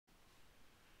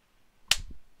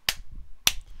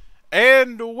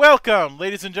And welcome,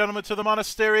 ladies and gentlemen, to the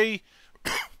monastery.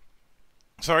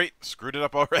 Sorry, screwed it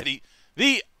up already.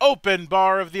 The open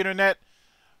bar of the internet,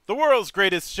 the world's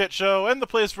greatest shit show, and the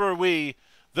place where we,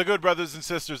 the good brothers and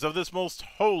sisters of this most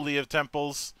holy of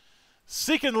temples,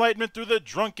 seek enlightenment through the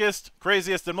drunkest,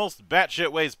 craziest, and most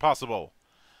batshit ways possible.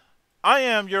 I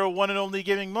am your one and only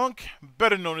gaming monk,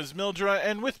 better known as Mildra,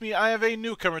 and with me I have a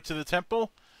newcomer to the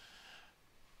temple.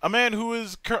 A man who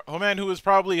is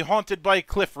probably haunted by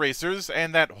cliff racers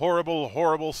and that horrible,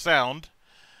 horrible sound,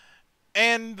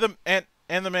 and the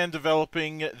man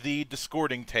developing the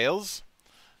discording tales,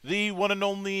 the one and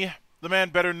only, the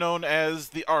man better known as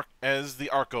the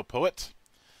Acropoet.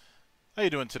 How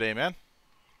you doing today, man?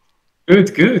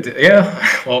 Good, good. Yeah,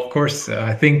 well, of course,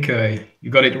 I think you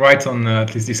got it right on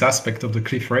at least this aspect of the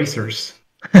cliff racers.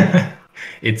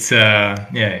 It's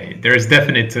yeah, there is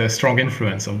definite strong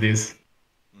influence of this.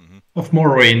 Of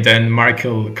Morrowind and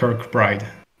Michael Kirkbride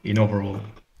in overall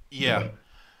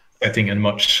setting and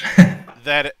much.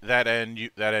 that and you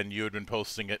had been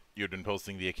posting it. You had been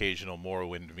posting the occasional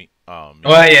Morrowind Oh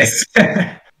yes,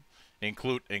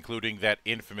 including that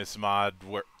infamous mod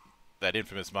where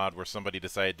somebody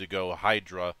decided to go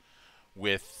Hydra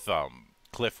with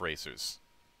cliff racers.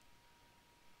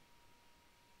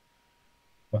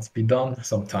 must be done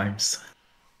sometimes.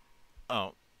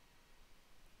 Oh.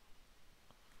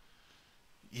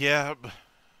 Yeah,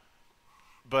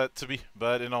 but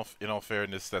in all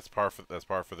fairness, that's par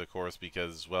for the course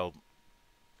because, well,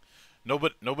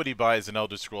 nobody buys an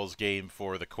Elder Scrolls game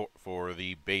for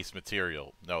the base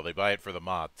material. No, they buy it for the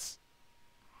mods.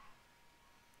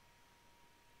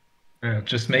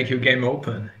 Just make your game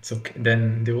open. It's okay.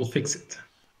 Then they will fix it.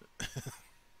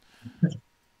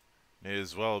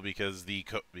 As well, because the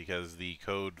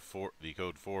code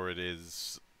for it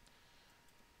is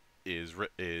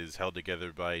held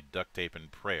together by duct tape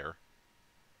and prayer.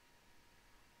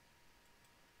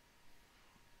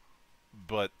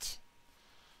 But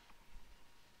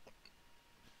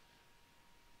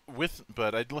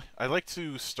I'd like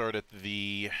to start at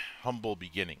the humble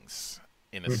beginnings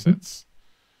in a sense.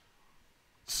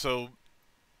 So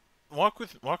walk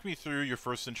me through your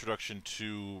first introduction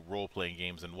to role-playing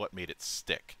games and what made it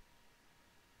stick.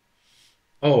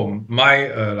 Oh,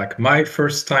 my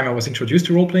first time I was introduced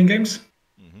to role-playing games.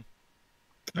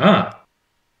 I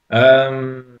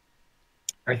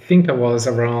think I was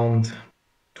around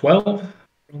 12,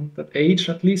 around that age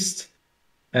at least,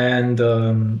 and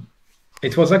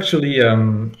it was actually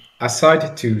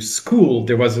aside to school.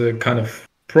 There was a kind of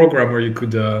program where you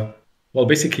could, well,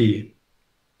 basically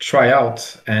try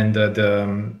out, and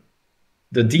the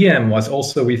DM was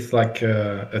also with like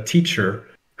a teacher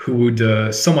who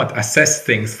would somewhat assess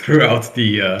things throughout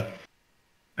the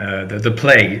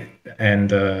play, and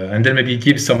then maybe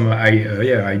give some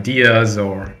ideas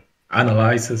or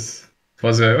analysis. It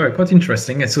was quite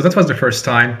interesting, and so that was the first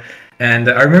time. And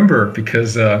I remember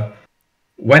because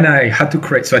when I had to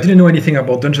create, so I didn't know anything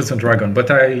about Dungeons and Dragons,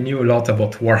 but I knew a lot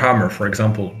about Warhammer, for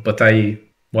example. But I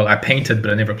painted,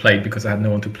 but I never played because I had no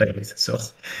one to play with.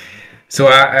 So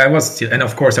I was still, and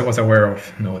of course I was aware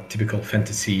of typical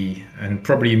fantasy and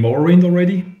probably Morrowind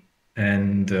already,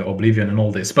 and Oblivion and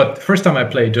all this. But the first time I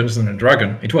played Dungeons and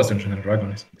Dragons, it was Dungeons and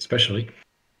Dragons especially.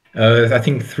 I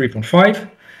think 3.5,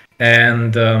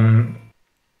 and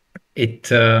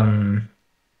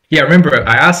I remember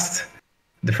I asked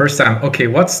the first time, okay,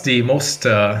 what's the most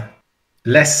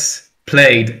less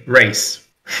played race?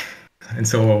 And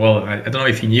so, well, I don't know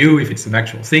if he knew if it's an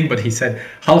actual thing, but he said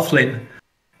Halfling.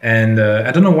 And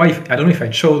I don't know if I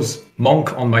chose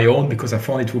monk on my own because I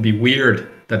found it would be weird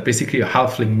that basically a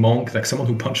halfling monk, like someone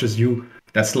who punches you,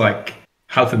 that's like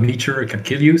half a meter, can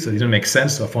kill you. So it didn't make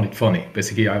sense. So I found it funny,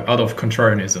 basically out of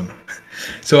contrarianism.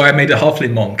 So I made a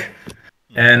halfling monk.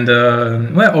 And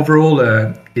well, overall,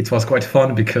 it was quite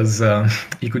fun because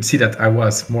you could see that I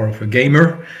was more of a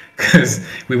gamer because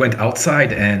we went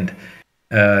outside and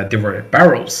there were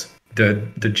barrels. The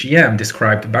GM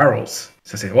described barrels.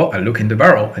 So I say, well, I look in the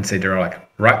barrel and say there are like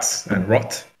rats and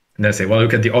rot. And then I say, well,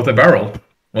 look at the other barrel.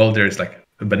 Well, there's like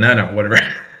a banana or whatever.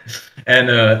 And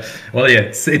well, yeah,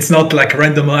 it's not like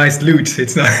randomized loot.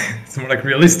 It's not. It's more like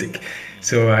realistic.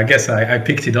 So I guess I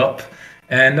picked it up.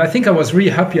 And I think I was really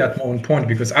happy at one point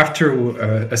because after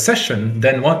a session,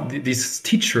 then this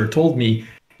teacher told me,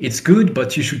 it's good,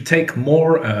 but you should take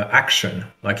more action.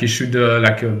 Like you should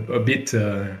like a bit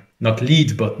not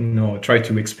lead, but try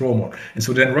to explore more. And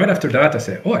so then right after that, I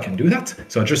said, oh, I can do that.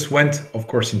 So I just went, of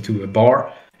course, into a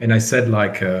bar, and I said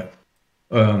like,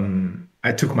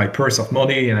 I took my purse of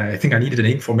money, and I think I needed an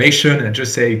information, and I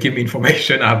just say, give me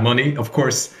information, I have money. Of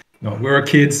course, no, we were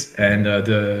kids, and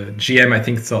the GM, I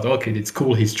think, thought, okay, it's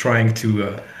cool. He's trying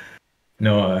to,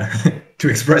 to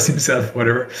express himself,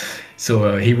 whatever.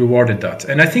 So he rewarded that,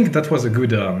 and I think that was a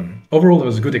good. Overall, it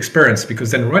was a good experience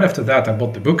because then right after that, I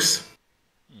bought the books,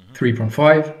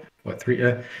 3.5 or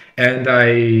 3, and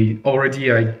I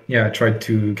tried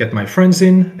to get my friends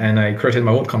in, and I created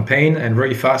my own campaign, and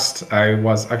very fast, I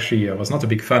was not a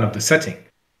big fan of the setting,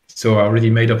 so I already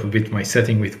made up a bit my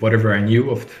setting with whatever I knew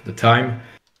of the time.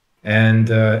 And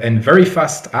very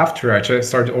fast after, I just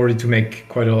started already to make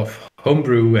quite a lot of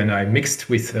homebrew, and I mixed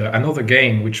with another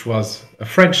game, which was a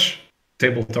French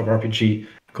tabletop RPG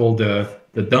called the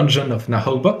Dungeon of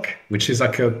Naholbuk, which is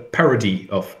like a parody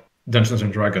of Dungeons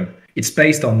and Dragons. It's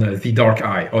based on the Dark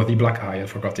Eye, or the Black Eye, I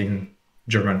forgot in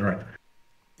German, right?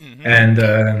 And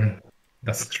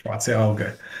that's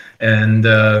Schwarze-Auge. And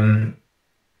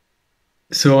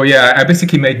so yeah, I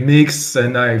basically made mix,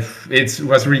 and it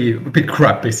was really a bit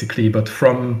crap basically. But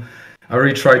I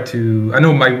really tried to. I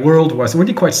know my world was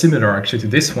already quite similar actually to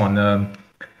this one.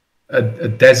 A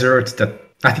desert that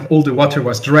I think all the water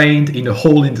was drained in a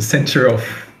hole in the center of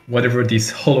whatever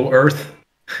this hollow earth,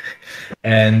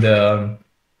 and the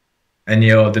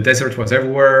desert was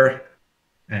everywhere,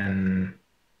 and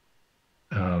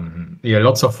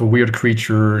lots of weird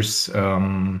creatures.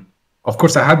 Of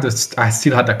course, I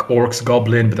still had like orcs,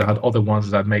 goblin, but I had other ones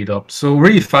that I made up. So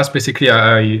really fast, basically,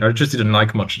 I just didn't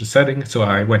like much the setting, so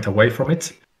I went away from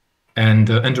it. And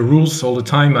the rules all the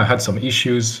time, I had some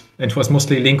issues. It was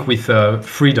mostly linked with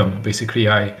freedom. Basically,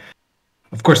 I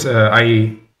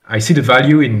see the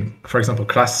value in, for example,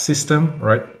 class system,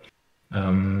 right?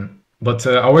 But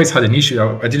I always had an issue.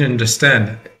 I didn't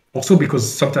understand. Also because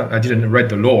sometimes I didn't read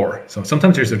the lore. So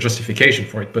sometimes there's a justification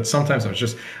for it, but sometimes I was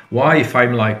just, why if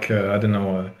I'm like, I don't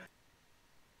know,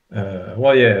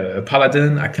 a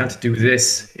paladin, I can't do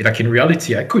this. Like in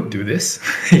reality, I could do this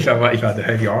if I had the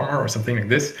heavy armor or something like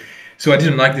this. So I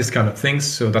didn't like this kind of things.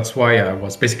 So that's why I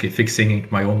was basically fixing it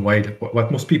my own way,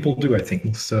 what most people do, I think,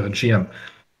 it's GM.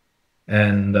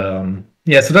 And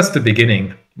so that's the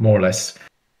beginning, more or less.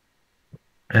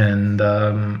 And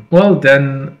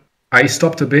then I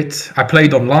stopped a bit. I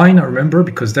played online, I remember,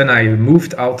 because then I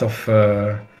moved out of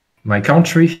my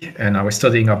country and I was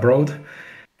studying abroad.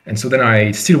 And so then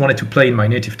I still wanted to play in my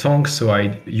native tongue, so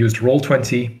I used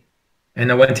Roll20.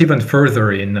 And I went even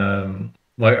further in,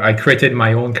 I created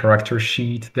my own character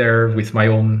sheet there with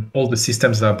all the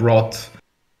systems that I brought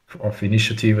of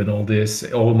initiative and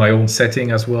all my own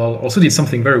setting as well. Also did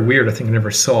something very weird I think I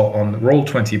never saw on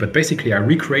Roll20, but basically I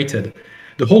recreated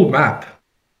the whole map.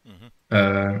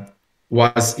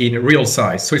 Was in real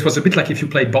size. So it was a bit like if you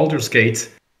played Baldur's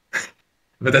Gate,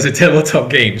 but as a tabletop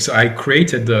game. So I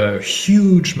created a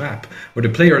huge map where the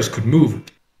players could move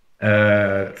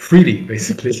freely,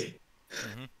 basically.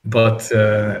 But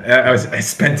I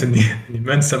spent an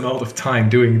immense amount of time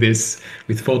doing this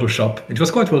with Photoshop. It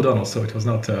was quite well done also. It was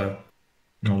not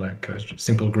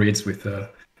simple grids with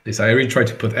this. I really tried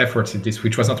to put effort in this,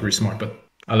 which was not very smart, but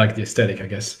I like the aesthetic, I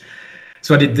guess.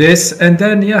 So I did this, and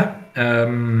then,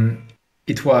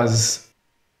 it was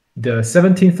the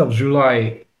 17th of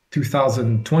July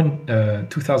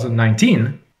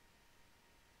 2019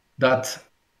 that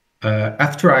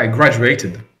after I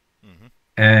graduated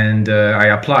and I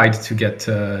applied to get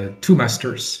 2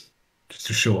 masters just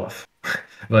to show off.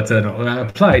 But no, I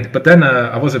applied, but then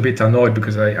I was a bit annoyed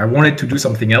because I wanted to do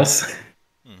something else.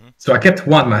 So I kept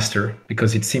 1 master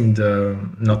because it seemed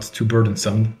not too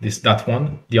burdensome, that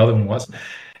one. The other one was.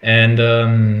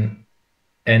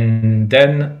 And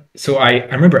then, so I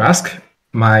remember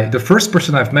the first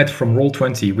person I've met from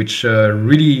Roll20, which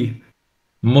really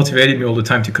motivated me all the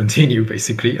time to continue,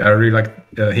 basically. I really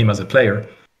liked him as a player.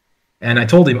 And I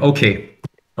told him, okay,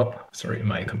 sorry,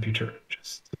 my computer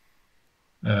just...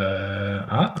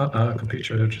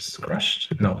 computer just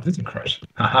crashed. No, it didn't crash.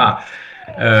 Haha.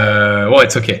 Well,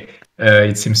 it's okay.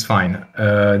 It seems fine.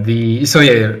 I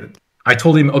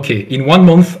told him, okay, in 1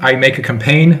 month, I make a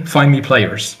campaign, find me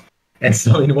players. And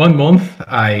so in 1 month,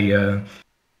 I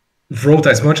wrote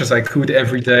as much as I could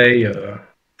every day,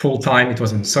 full time. It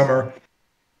was in summer.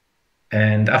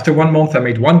 And after 1 month, I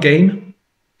made 1 game,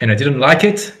 and I didn't like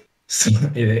it. So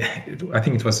I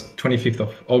think it was 25th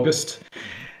of August.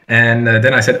 And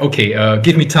then I said, okay,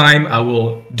 give me time. I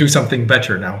will do something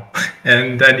better now.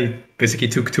 And then it basically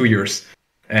took 2 years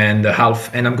and a half.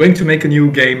 And I'm going to make a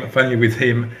new game finally with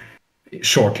him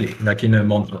shortly, like in a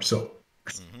month or so.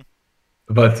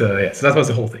 But so that was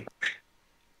the whole thing.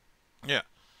 Yeah.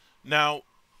 Now,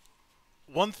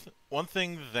 one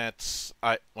thing that's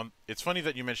it's funny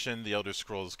that you mentioned the Elder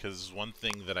Scrolls, because one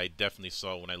thing that I definitely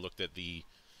saw when I looked at the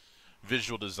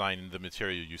visual design and the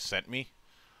material you sent me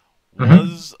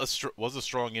was a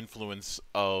strong influence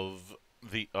of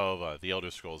the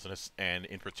Elder Scrolls, and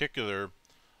in particular,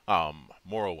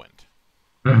 Morrowind.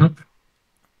 Mm-hmm.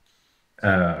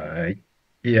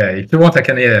 Yeah, if you want, I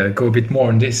can go a bit more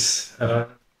on this.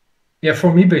 Yeah,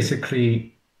 for me,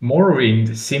 basically,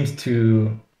 Morrowind seems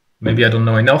to, maybe I don't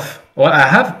know enough. Well, I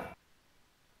have,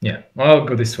 yeah, I'll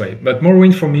go this way. But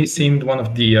Morrowind for me seemed one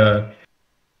of the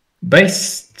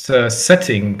best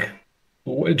setting,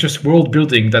 just world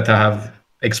building that I have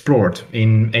explored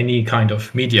in any kind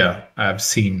of media I've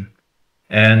seen.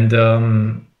 And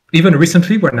even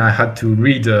recently, when I had to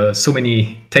read so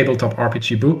many tabletop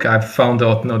RPG book, I found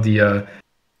out was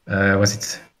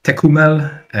it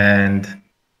Tecumel and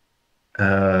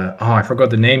I forgot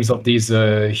the names of these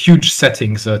huge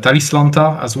settings,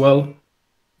 Talislanta as well,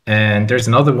 and there's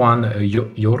another one,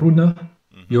 Yorune.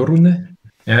 Yorune.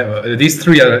 Yeah, these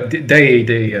three are they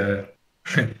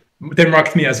they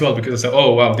marked me as well because I said,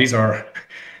 oh wow, these are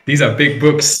big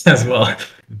books as well,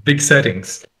 big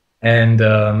settings. And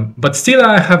but still,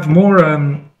 I have more.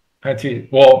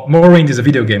 Well, Morrowind is a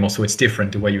video game, also it's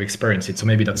different the way you experience it, so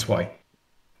maybe that's why.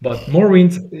 But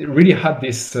Morrowind really had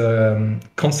this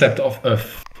concept of a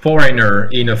foreigner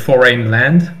in a foreign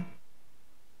land,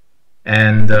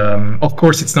 and of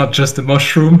course, it's not just a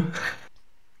mushroom,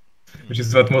 which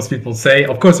is what most people say.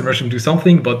 Of course, the mushroom do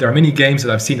something, but there are many games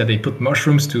that I've seen that they put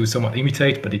mushrooms to somewhat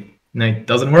imitate, but it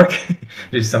doesn't work.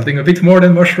 There's something a bit more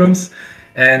than mushrooms.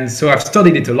 And so I've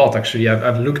studied it a lot, actually.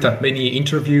 I've looked at many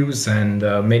interviews and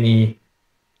many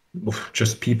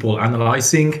just people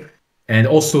analyzing, and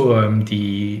also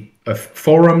the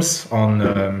forums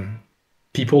on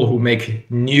people who make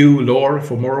new lore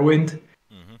for Morrowind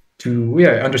to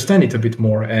understand it a bit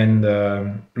more and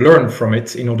learn from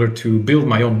it in order to build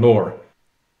my own lore.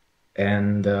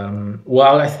 And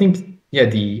I think,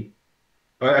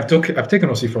 I've taken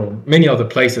also from many other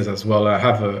places as well. I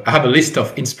have a list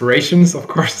of inspirations, of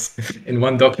course, in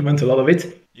one document, a lot of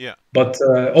it. Yeah. But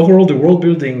overall, the world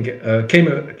building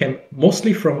came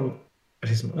mostly from,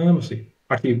 mostly,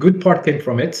 actually a good part came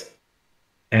from it.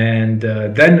 And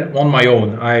then on my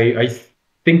own, I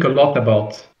think a lot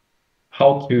about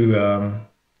how to,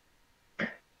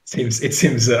 it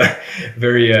seems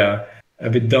very a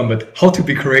bit dumb, but how to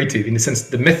be creative in the sense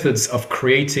the methods of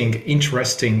creating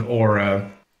interesting or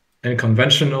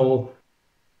unconventional,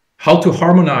 how to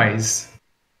harmonize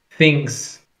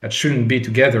things that shouldn't be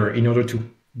together in order to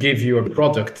give you a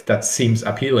product that seems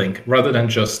appealing rather than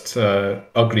just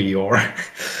ugly or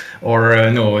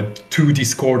too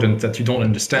discordant that you don't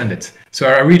understand it. So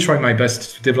I really try my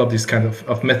best to develop this kind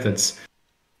of methods,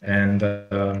 and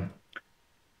I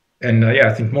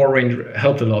think Morrowind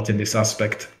helped a lot in this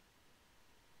aspect.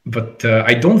 But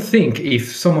I don't think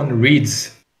if someone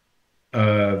reads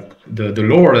the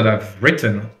lore that I've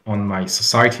written on my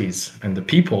societies and the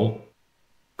people,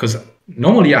 because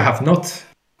normally I have not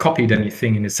copied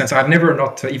anything in a sense. I've never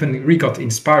not even really got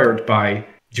inspired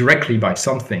directly by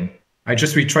something. I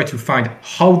just really try to find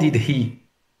how did they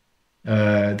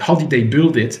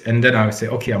build it, and then I would say,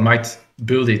 okay, I might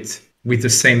build it with the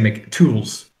same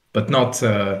tools, but not.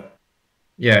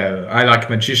 I like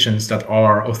magicians that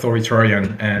are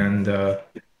authoritarian and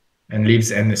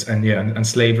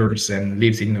slavers and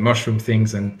lives in the mushroom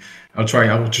things, and I'll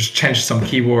just change some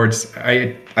keywords.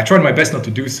 I tried my best not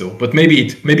to do so, but maybe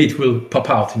it will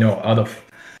pop out, out of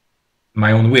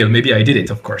my own will. Maybe I did it,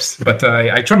 of course, but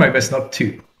I try my best not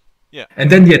to. Yeah.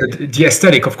 And then the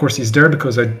aesthetic, of course, is there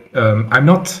because I'm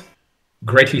not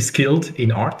greatly skilled in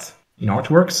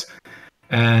artworks,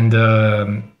 and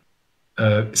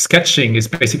sketching is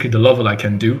basically the level I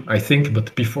can do, I think,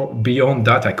 but beyond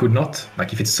that I could not.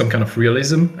 Like if it's some kind of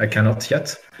realism, I cannot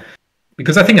yet,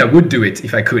 because I think I would do it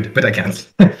if I could, but I can't.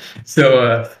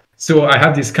 So I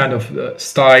have this kind of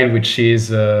style which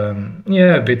is a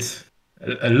bit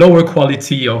a lower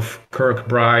quality of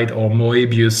Kirkbride or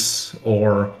Moebius,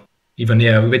 or even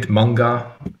a bit manga,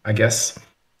 I guess.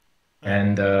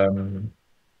 And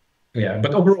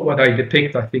but overall what I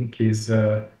depict, I think, is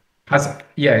it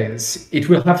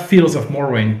will have feels of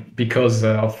Morrowind because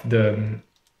of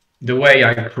the way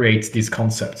I create these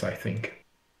concepts, I think.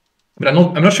 But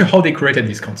I'm not sure how they created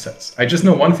these concepts. I just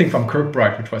know one thing from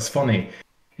Kirkbride, which was funny.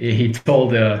 He told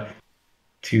to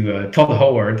Todd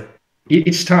Howard,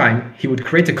 each time he would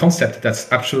create a concept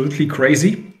that's absolutely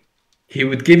crazy, he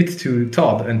would give it to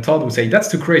Todd, and Todd would say, "That's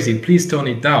too crazy, please tone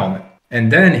it down." And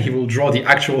then he will draw the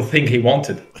actual thing he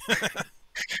wanted.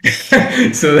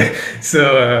 so it's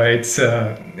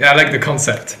I like the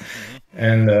concept,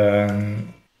 and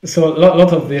so a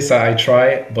lot of this I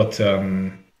try, but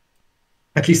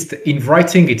at least in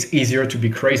writing it's easier to be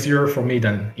crazier for me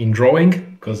than in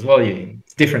drawing, because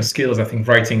it's different skills, I think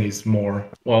writing is more,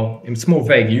 well, it's more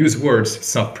vague. You use words,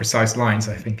 it's not precise lines,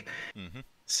 I think.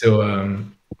 So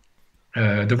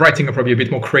the writing are probably a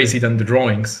bit more crazy than the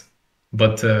drawings,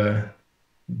 but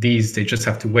these, they just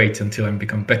have to wait until I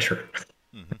become better.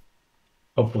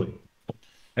 Hopefully.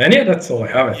 And yeah, that's all I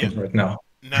have, I think, right now.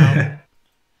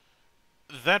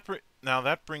 Now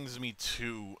that brings me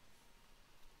to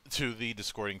the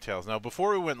Discording Tales. Now,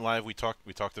 before we went live, we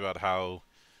talked about how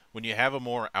when you have a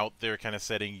more out there kind of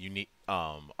setting, you need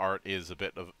art is a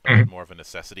bit more of a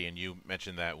necessity, and you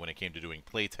mentioned that when it came to doing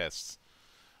play tests.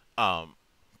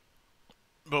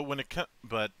 But when it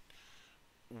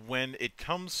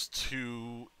comes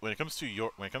to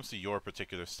your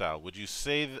particular style, would you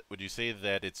say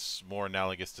that it's more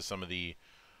analogous to some of the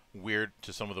weird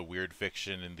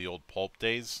fiction in the old pulp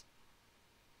days?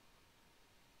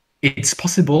 It's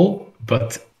possible,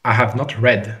 but I have not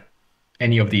read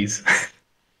any of these.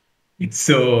 If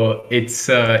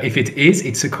it is,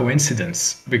 it's a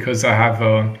coincidence, because I have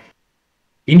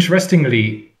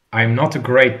interestingly, I'm not a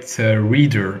great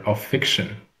reader of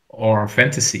fiction or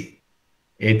fantasy.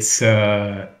 It's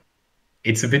a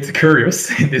bit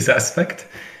curious in this aspect.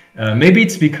 Maybe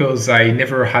it's because I'm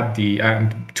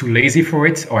too lazy for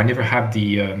it, or I never had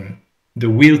the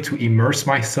will to immerse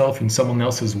myself in someone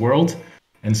else's world,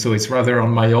 and so it's rather on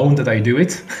my own that I do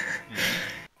it.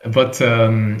 But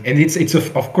and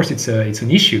of course it's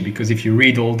an issue, because if you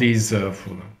read all these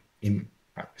in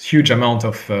a huge amount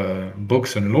of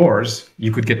books and lores,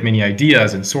 you could get many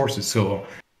ideas and sources. So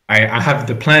I have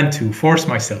the plan to force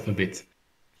myself a bit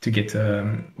to get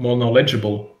more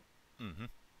knowledgeable.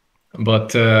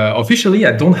 But officially,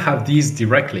 I don't have these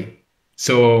directly.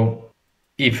 So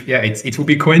it will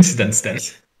be coincidence then.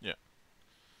 Yeah.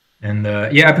 And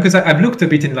because I've looked a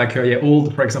bit in like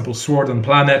old, for example, Sword and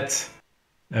Planet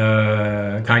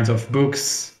kinds of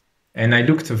books, and I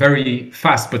looked very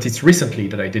fast. But it's recently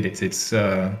that I did it. It's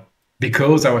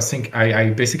because I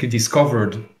basically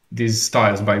discovered these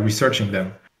styles by researching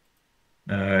them.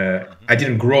 I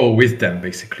didn't grow with them,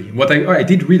 basically. I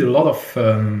did read a lot of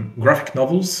graphic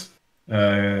novels,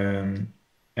 but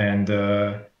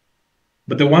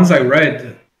the ones I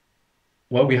read,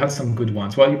 well, we had some good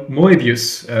ones. Well,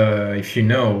 Moebius, if you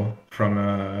know,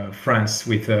 from France,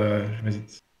 with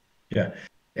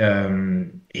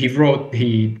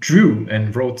he drew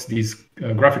and wrote these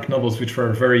graphic novels, which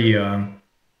were very how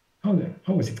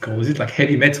was it called? Is it like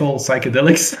heavy metal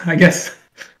psychedelics, I guess,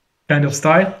 kind of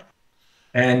style?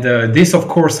 And this, of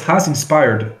course, has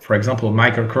inspired, for example,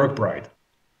 Michael Kirkbride.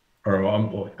 Or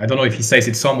I don't know if he says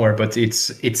it somewhere, but it's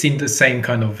in the same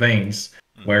kind of veins,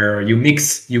 where you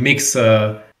mix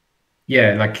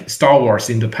like Star Wars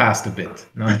in the past a bit,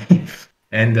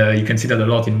 and you can see that a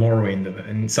lot in Morrowind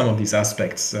in some of these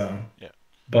aspects.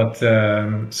 But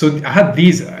so I had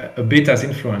these a bit as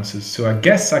influences. So I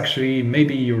guess actually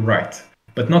maybe you're right,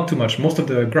 but not too much. Most of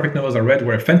the graphic novels I read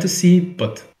were fantasy,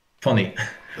 but funny.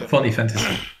 Funny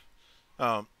fantasy.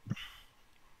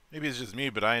 Maybe it's just me,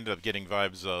 but I ended up getting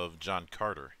vibes of John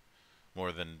Carter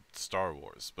more than Star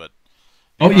Wars. But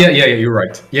you're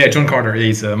right. Yeah, John Carter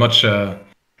is much, I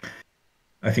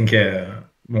think,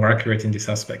 more accurate in this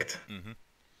aspect.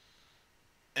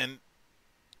 And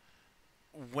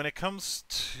when it comes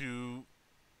to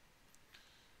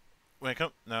the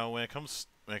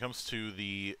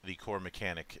core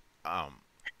mechanic,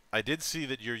 I did see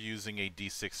that you're using a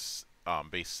D6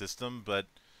 based system, but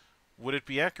would it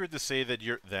be accurate to say that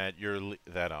you've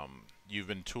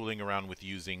been tooling around with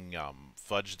using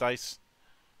fudge dice?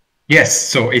 Yes,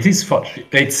 so it is fudge.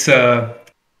 It's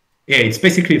it's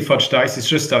basically fudge dice. It's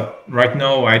just that right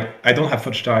now I don't have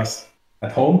fudge dice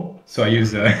at home, so I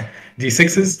use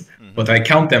D6s, but I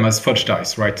count them as fudge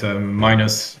dice, right?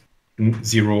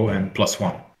 -0 and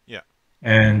 +1. Yeah.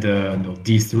 And no,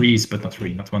 D3s, but not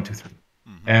 3, not 1, 2, 3.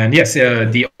 And yes,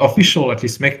 the official, at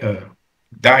least,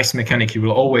 dice mechanic you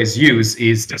will always use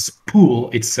is this pool.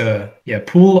 It's a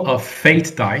pool of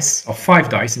fate dice, of 5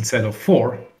 dice instead of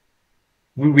 4,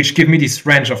 which give me this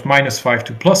range of -5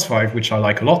 to +5, which I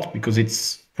like a lot, because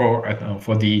it's for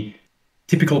the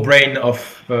typical brain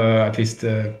of at least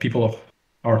people of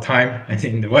our time, and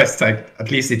in the West,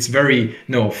 at least it's 5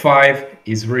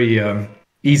 is very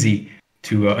easy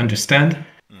to understand.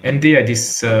 And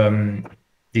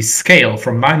this scale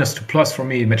from minus to plus, for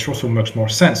me, makes also much more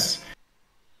sense.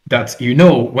 That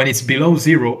when it's below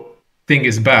 0, thing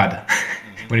is bad.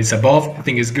 When it's above,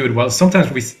 thing is good. Well,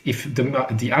 sometimes if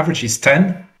the average is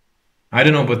 10, I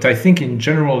don't know, but I think in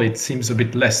general it seems a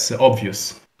bit less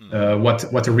obvious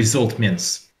what a result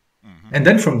means. And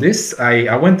then from this,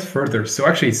 I went further. So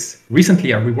actually,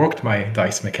 recently I reworked my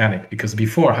dice mechanic, because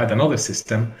before I had another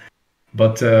system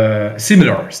but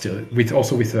similar still, with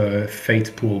a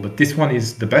fate pool. But this one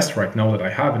is the best right now that I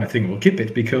have, and I think we'll keep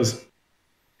it because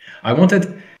I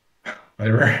wanted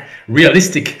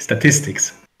realistic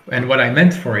statistics. And what I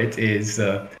meant for it is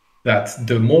that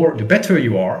the better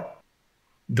you are,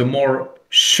 the more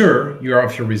sure you are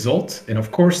of your result, and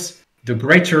of course, the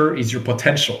greater is your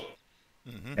potential.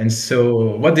 And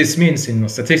so what this means in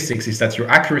statistics is that your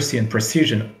accuracy and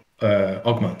precision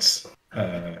augments,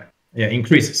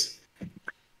 increases.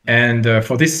 And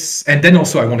for this, and then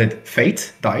also I wanted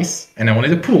fate dice, and I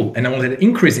wanted a pool, and I wanted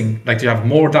increasing, like to have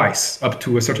more dice up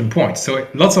to a certain point. So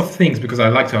lots of things, because I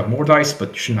like to have more dice,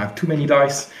 but you shouldn't have too many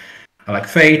dice. I like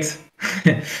fate.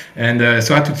 And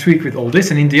so I had to tweak with all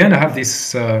this. And in the end, I have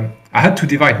this, I had to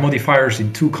divide modifiers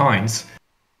in two kinds.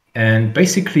 And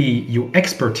basically, your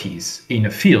expertise in a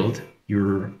field,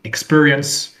 your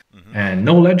experience and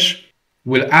knowledge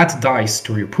will add dice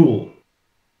to your pool,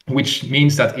 which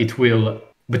means that it will,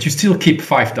 but you still keep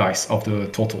 5 dice of the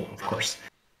total, of course.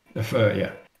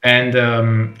 And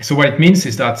so what it means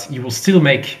is that you will still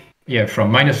make,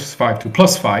 from -5 to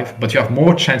 +5, but you have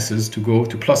more chances to go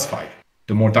to +5,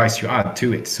 the more dice you add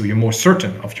to it. So you're more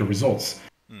certain of your results.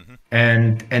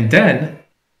 And then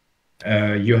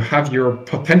you have your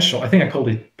potential. I think I called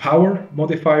it power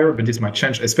modifier, but this might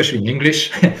change, especially in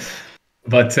English.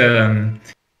 But the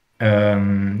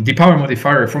power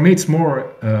modifier, for me, it's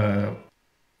more,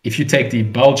 if you take the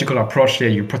biological approach,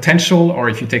 your potential, or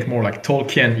if you take more like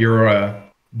Tolkien, your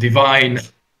divine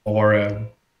or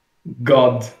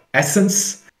god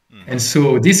essence. And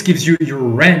so this gives you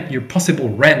your possible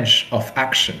range of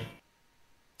action.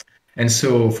 And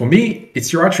so for me,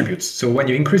 it's your attributes. So when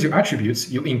you increase your attributes,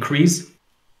 you increase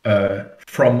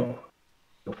from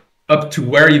up to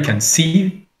where you can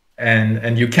see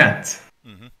and you can't.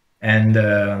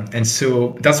 And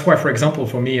so that's why, for example,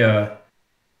 for me,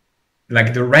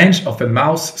 like the range of a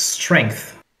mouse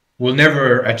strength will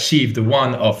never achieve the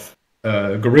one of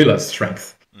gorilla's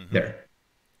strength there.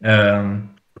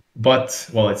 But,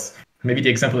 well, it's maybe the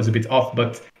example is a bit off,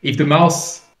 but if the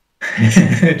mouse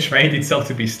trained itself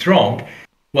to be strong,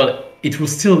 well, it will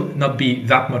still not be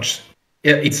that much.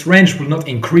 Its range will not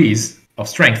increase of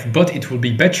strength, but it will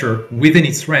be better within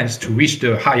its range to reach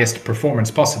the highest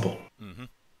performance possible.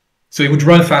 So it would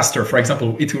run faster. For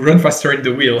example, it will run faster in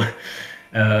the wheel,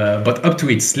 but up to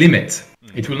its limit.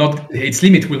 It will not. Its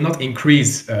limit will not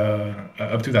increase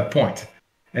up to that point.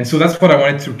 And so that's what I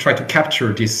wanted to try to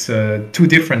capture, these two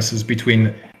differences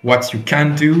between what you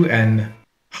can do and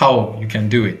how you can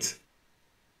do it.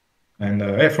 And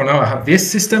for now, I have this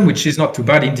system, which is not too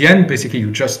bad. In the end, basically,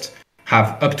 you just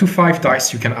have up to 5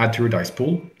 dice you can add to your dice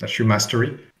pool. That's your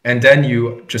mastery. And then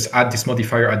you just add this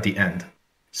modifier at the end.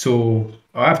 So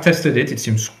I've tested it. It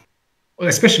seems,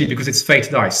 especially because it's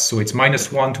fate dice. So it's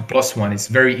 -1 to +1. It's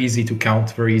very easy to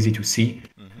count, very easy to see.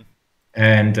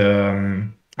 And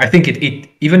I think it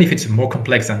even if it's more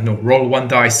complex than roll 1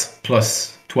 dice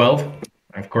plus 12,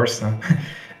 of course.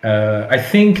 I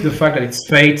think the fact that it's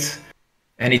fate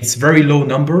and it's very low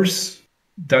numbers,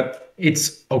 that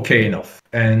it's okay enough.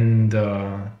 And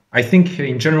I think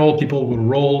in general, people will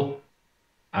roll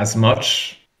as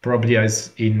much probably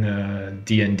as in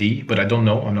D&D, but I don't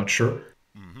know, I'm not sure.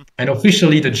 And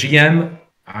officially the GM,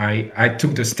 I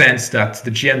took the stance that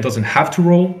the GM doesn't have to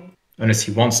roll unless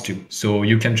he wants to. So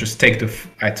you can just take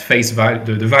at face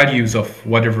value the values of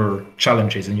whatever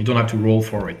challenges, and you don't have to roll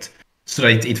for it. So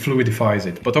that it fluidifies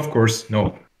it. But of course,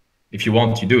 no. If you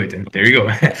want, you do it, and there you go.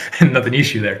 Not an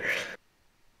issue there.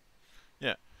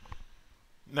 Yeah.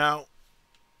 Now,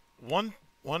 one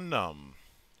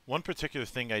particular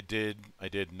thing I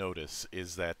did notice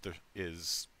is that there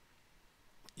is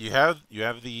you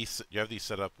have these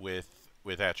set up with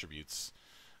attributes,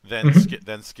 then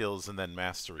then skills, and then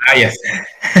mastery. Ah, yes.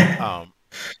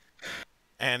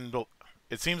 And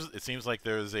it seems like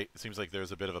there's a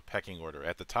bit of a pecking order.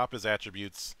 At the top is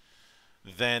attributes,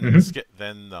 then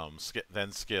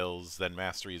then skills, then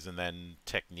masteries, and then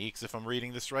techniques. If I'm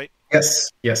reading this right.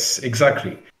 Yes,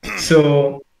 exactly.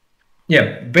 So,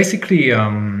 yeah, basically,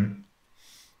 I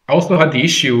also had the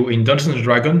issue in Dungeons and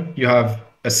Dragons. You have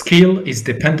a skill is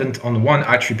dependent on one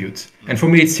attribute, and for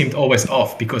me it seemed always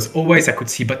off, because always I could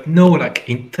see, but no, like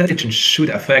intelligence should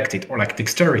affect it, or like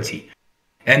dexterity.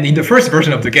 And in the first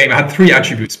version of the game, I had 3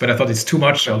 attributes, but I thought it's too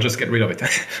much, I'll just get rid of it.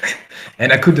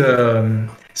 And I could,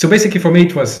 so basically for me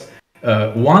it was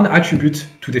 1 attribute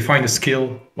to define a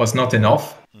skill was not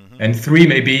enough, and 3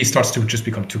 maybe starts to just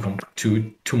become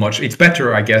too much. It's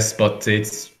better, I guess, but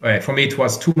it's for me it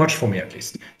was too much for me, at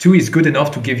least. 2 is good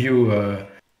enough to give you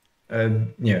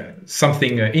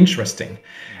something interesting.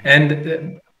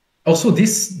 And Also,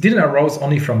 this didn't arise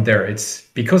only from there. It's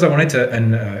because I wanted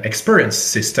an experience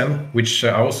system, which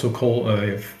I also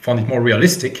found it more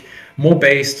realistic, more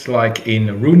based like in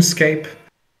RuneScape,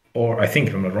 or I think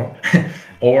if I'm not wrong,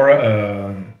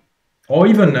 or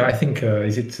even I think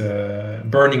is it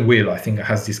Burning Wheel? I think it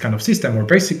has this kind of system where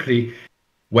basically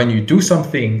when you do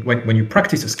something, when you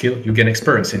practice a skill, you gain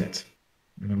experience in it,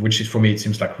 which is for me it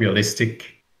seems like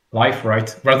realistic life,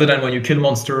 right? Rather than when you kill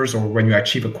monsters or when you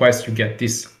achieve a quest, you get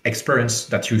this experience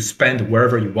that you spend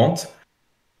wherever you want.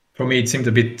 For me, it seemed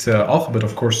a bit off, but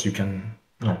of course you can,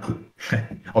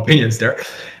 opinions there.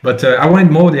 But I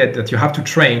wanted more that you have to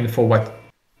train for what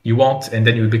you want and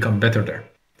then you become better there.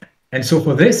 And so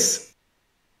for this,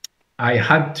 I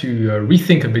had to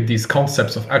rethink a bit these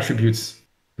concepts of attributes,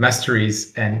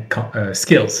 masteries, and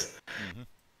skills. Mm-hmm.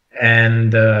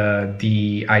 And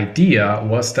the idea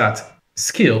was that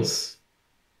skills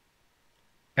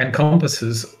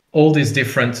encompasses all these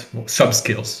different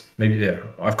sub-skills. Maybe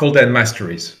I've called them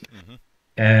masteries. Mm-hmm.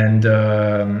 And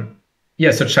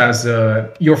such as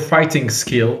your fighting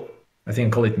skill. I think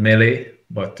I call it melee,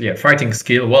 but yeah, fighting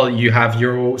skill. Well, you have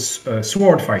your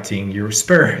sword fighting, your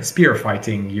spear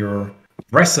fighting, your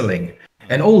wrestling,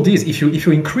 and all these. If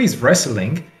you increase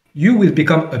wrestling, you will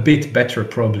become a bit better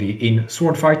probably in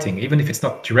sword fighting, even if it's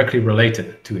not directly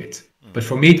related to it. But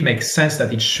for me, it makes sense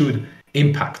that it should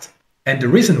impact. And the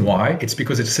reason why, it's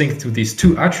because it's linked to these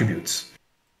two attributes.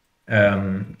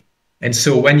 And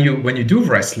so when you do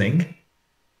wrestling,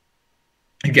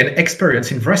 you get experience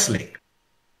in wrestling.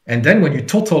 And then when you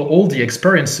total all the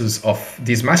experiences of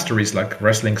these masteries, like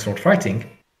wrestling, sword fighting,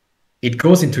 it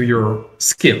goes into your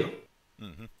skill.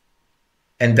 Mm-hmm.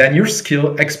 And then your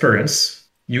skill experience,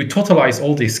 you totalize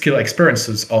all these skill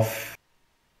experiences of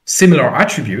similar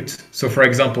attribute. So for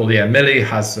example, melee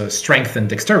has strength and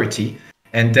dexterity,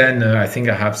 and then I think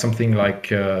I have something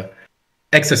like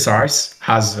exercise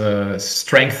has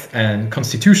strength and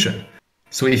constitution.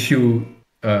 So if you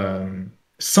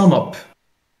sum up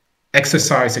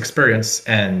exercise experience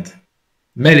and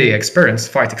melee experience,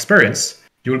 fight experience,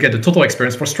 you will get the total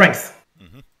experience for strength.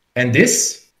 Mm-hmm. And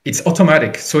this, it's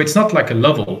automatic. So it's not like a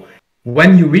level.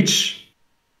 When you reach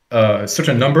a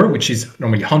certain number, which is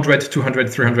normally 100, 200,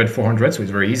 300, 400, so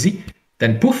it's very easy.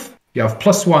 Then poof, you have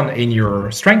 +1 in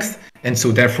your strength. And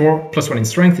so therefore, +1 in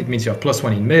strength, it means you have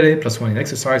 +1 in melee, +1 in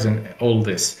exercise, and all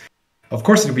this. Of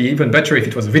course, it would be even better if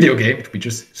it was a video game. It would be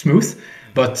just smooth.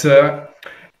 But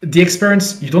the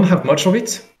experience, you don't have much of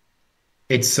it.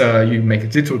 It's you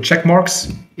make little check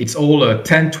marks. It's all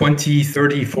 10, 20,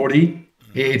 30, 40.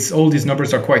 It's all these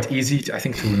numbers are quite easy, I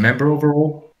think, to remember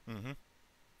overall.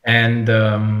 And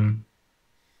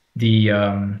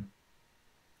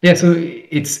so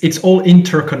it's all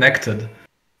interconnected,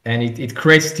 and it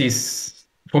creates this,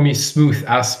 for me, smooth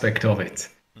aspect of it.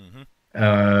 Mm-hmm.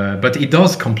 But it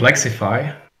does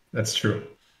complexify. That's true.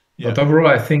 Yeah. But overall,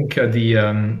 I think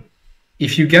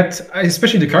if you get,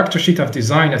 especially the character sheet I've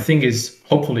designed, I think is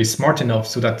hopefully smart enough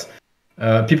so that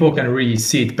people can really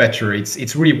see it better.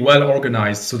 It's really well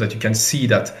organized so that you can see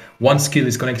that one skill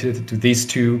is connected to these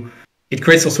two. It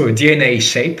creates also a DNA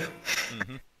shape.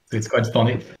 Mm-hmm. So it's quite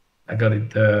funny. I got it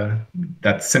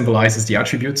that symbolizes the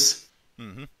attributes.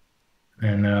 Mm-hmm.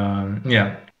 And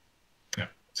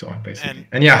so basically,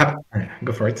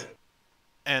 go for it.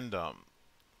 And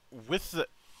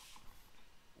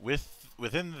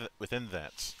within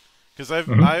that, because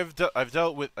I've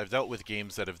dealt with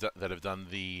games that have done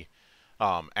the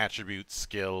attribute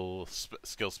skill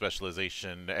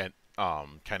specialization and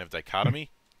kind of dichotomy.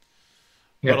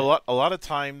 Yeah. But a lot of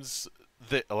times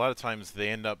they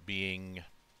end up being,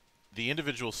 the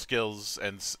individual skills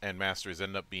and masteries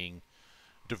end up being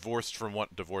divorced from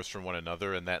one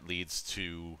another, and that leads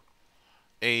to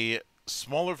a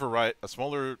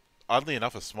smaller oddly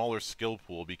enough, a smaller skill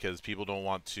pool, because people don't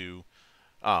want to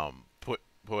put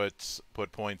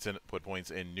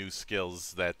points in new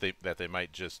skills that they're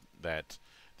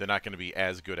not going to be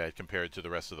as good at compared to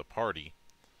the rest of the party.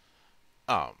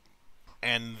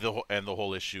 And the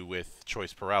whole issue with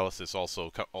choice paralysis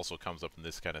also comes up in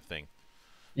this kind of thing.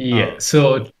 Yeah.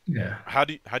 How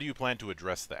do you plan to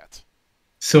address that?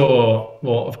 So,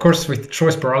 well, of course, with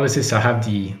choice paralysis, I have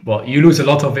you lose a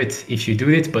lot of it if you do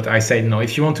it, but I say, no,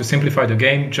 if you want to simplify the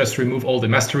game, just remove all the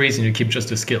masteries and you keep just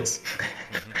the skills.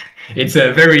 Mm-hmm. It's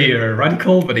very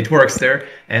radical, but it works there.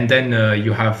 And then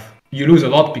you lose a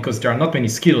lot because there are not many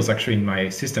skills, actually, in my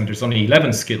system. There's only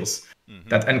 11 skills. Mm-hmm.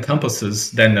 That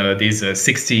encompasses then these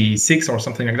 66 or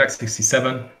something like that,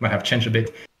 67, might have changed a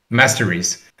bit,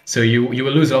 masteries. So you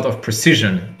will lose a lot of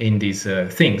precision in these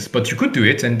things, but you could do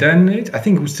it, and then I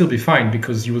think it will still be fine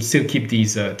because you will still keep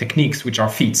these techniques, which are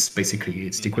feats, basically.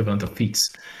 It's the equivalent of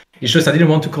feats. It's just I didn't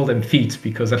want to call them feats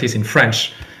because at least in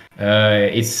French,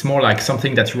 it's more like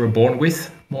something that you were born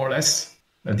with, more or less.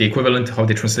 The equivalent, how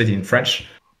they translate it in French.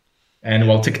 And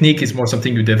while technique is more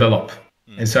something you develop.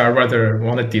 And so I rather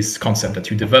wanted this concept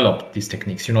that you develop these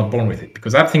techniques. You're not born with it.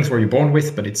 Because I have things where you're born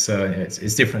with, but it's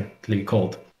differently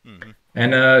called.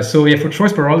 And so yeah, for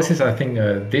choice paralysis, I think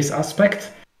this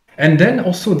aspect, and then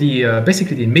also the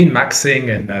basically the min maxing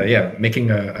and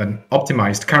making an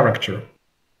optimized character.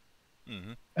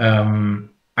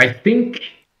 I think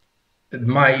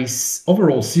my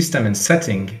overall system and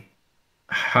setting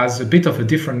has a bit of a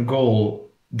different goal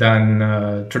than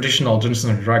traditional Dungeons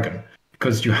and Dragons,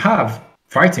 because you have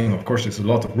fighting. Of course, there's a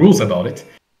lot of rules about it,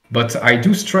 but I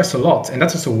do stress a lot, and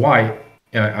that's also why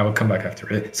I will come back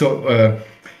after. So.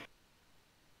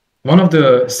 One of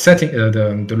the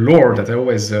the lore that I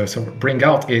always sort of bring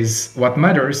out is what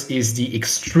matters is the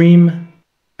extreme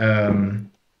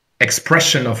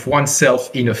expression of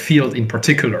oneself in a field in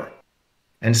particular.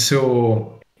 And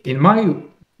so in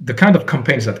the kind of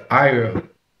campaigns that I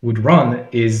would run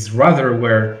is rather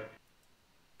where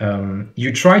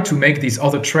you try to make these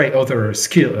other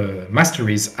skill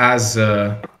masteries as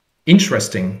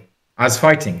interesting as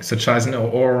fighting, such as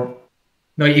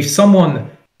if someone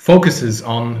focuses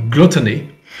on gluttony,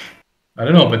 I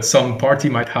don't know, but some party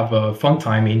might have a fun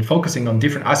time in focusing on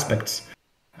different aspects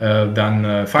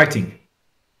than fighting.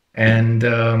 And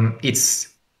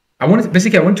I wanted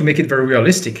to make it very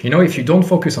realistic. If you don't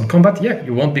focus on combat,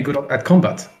 you won't be good at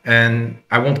combat, and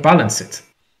I won't balance it.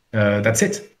 That's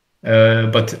it.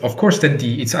 But of course, then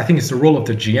I think it's the role of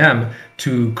the GM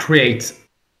to create.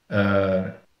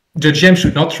 The GM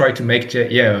should not try to make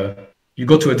you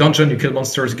go to a dungeon, you kill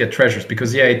monsters, you get treasures.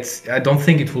 Because I don't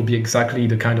think it will be exactly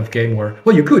the kind of game where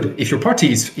you could, if your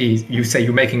party is you say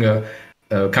you're making a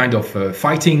kind of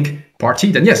fighting party,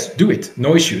 then yes, do it,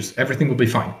 no issues, everything will be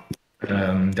fine.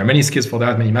 There are many skills for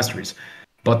that, many masteries.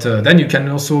 But then you can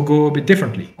also go a bit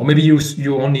differently, or maybe you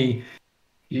only.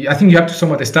 I think you have to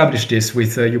somewhat establish this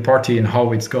with your party and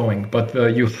how it's going. But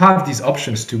you have these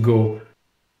options to go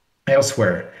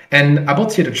elsewhere. And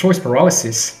about the choice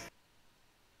paralysis.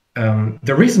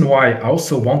 The reason why I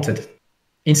also wanted,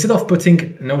 instead of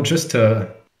putting just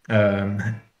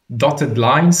dotted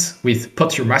lines with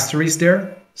put your masteries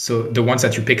there, so the ones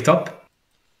that you picked up,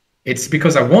 it's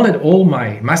because I wanted all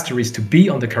my masteries to be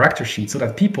on the character sheet so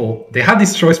that they have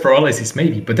this choice paralysis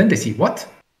maybe, but then they see, what?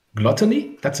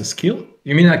 Gluttony? That's a skill?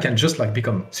 You mean I can just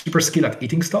become super skilled at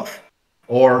eating stuff?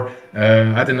 Or,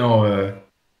 I don't know,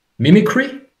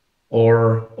 mimicry?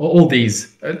 Or all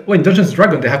these. In Dungeons and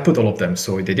Dragons, they have put all of them,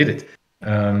 so they did it.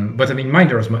 But I mean, mine,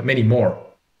 there's many more.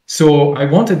 So I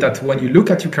wanted that when you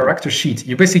look at your character sheet,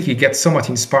 you basically get somewhat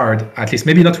inspired, at least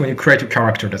maybe not when you create your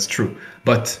character, that's true.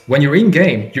 But when you're in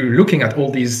game, you're looking at all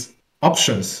these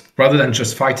options rather than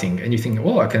just fighting. And you think,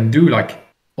 I can do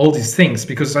all these things.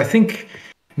 Because I think,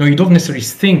 you don't necessarily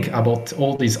think about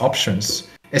all these options.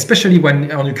 Especially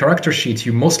when on your character sheet,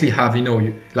 you mostly have,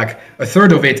 a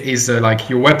third of it is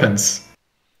your weapons.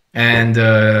 And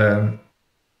the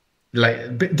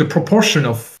proportion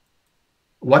of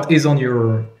what is on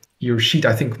your sheet,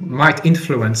 I think, might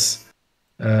influence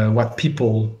what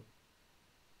people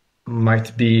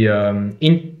might be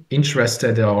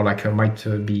interested or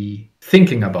might be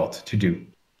thinking about to do.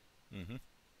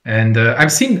 And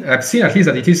I've seen at least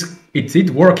that it did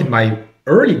work in my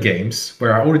early games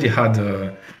where I already had,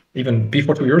 even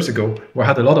before 2 years ago, where I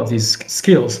had a lot of these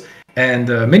skills, and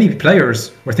many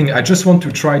players were thinking, I just want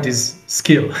to try this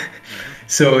skill.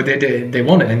 So they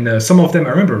want it, and some of them, I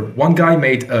remember, one guy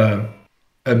made a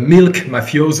milk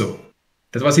mafioso.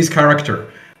 That was his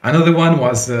character. Another one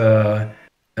was,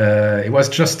 it was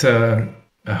just,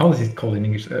 how is it called in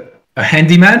English? A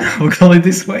handyman, we'll call it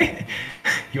this way.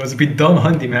 He was a bit dumb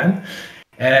handyman.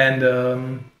 And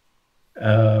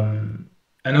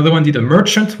another one did a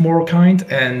merchant, more kind,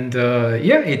 and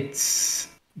it's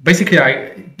basically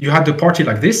you had the party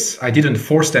like this. I didn't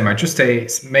force them. I just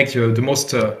make the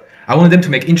most. I wanted them to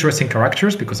make interesting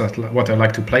characters because that's what I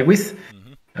like to play with.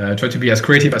 Try to be as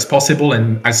creative as possible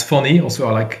and as funny. Also,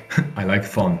 I like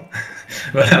fun,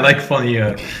 but I like funny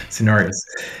scenarios,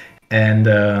 and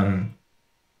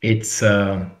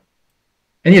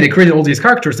they created all these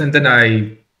characters, and then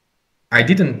I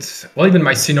didn't. Well, even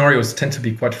my scenarios tend to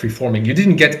be quite free-forming. You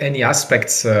didn't get any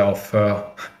aspects of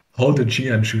how the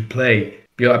GM should play.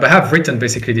 I have written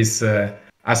basically these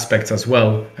aspects as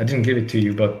well. I didn't give it to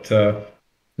you, but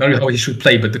not only how he should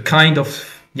play, but the kind of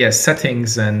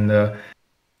settings and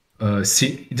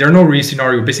there are no really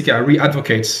scenario. Basically, I really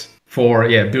advocate for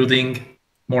building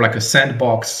more like a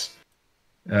sandbox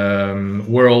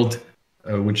world,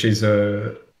 which is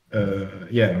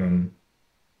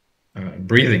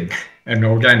breathing and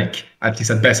organic, at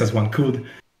least at best as one could.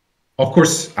 Of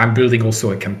course, I'm building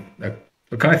also a kind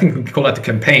of thing we call that a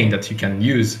campaign that you can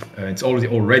use. It's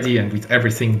already and with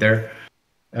everything there.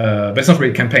 But it's not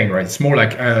really a campaign, right? It's more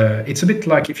like it's a bit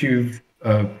like if you've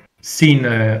seen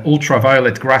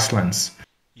Ultraviolet Grasslands.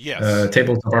 Yes.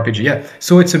 Tabletop RPG, yeah.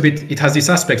 So it's a bit. It has these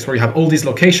aspects where you have all these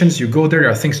locations. You go there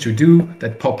are things to do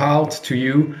that pop out to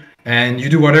you, and you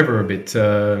do whatever a bit.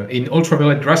 In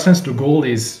Ultraviolet Grasslands, the goal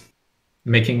is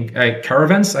making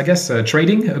caravans, I guess,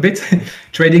 trading a bit,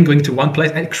 trading, going to one place,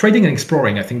 and trading and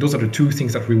exploring. I think those are the two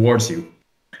things that rewards you,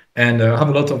 and I have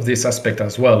a lot of this aspect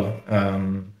as well.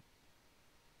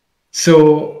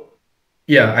 So,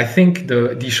 yeah, I think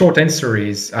the short answer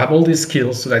is I have all these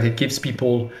skills so that it gives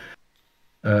people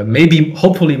maybe,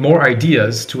 hopefully, more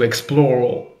ideas to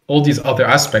explore all these other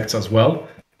aspects as well.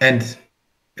 And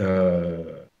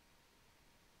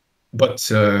but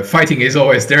fighting is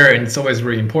always there, and it's always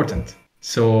really important.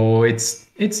 So it's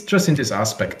just in this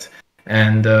aspect.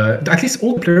 And at least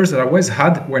all the players that I always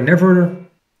had were never,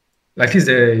 at least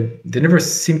they never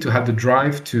seemed to have the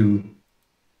drive to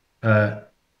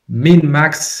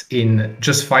min-max in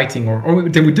just fighting, or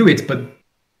they would do it, but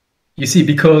you see,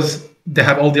 because they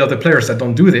have all the other players that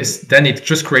don't do this, then it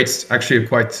just creates actually a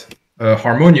quite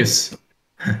harmonious,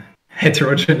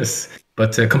 heterogeneous,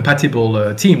 but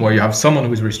compatible team where you have someone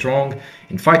who is very strong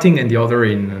in fighting and the other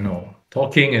in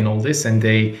talking and all this, and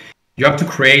you have to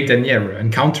create then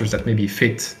encounters that maybe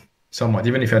fit somewhat,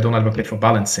 even if I don't advocate for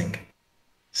balancing.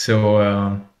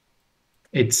 So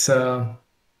it's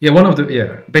one of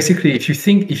the basically if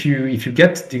you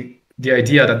get the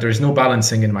idea that there is no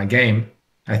balancing in my game,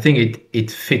 I think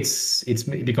it fits.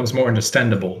 It becomes more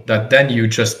understandable that then you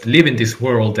just live in this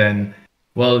world and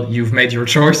well, you've made your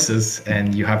choices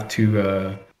and you have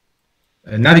to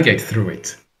navigate through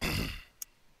it.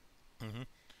 Mm-hmm.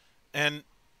 And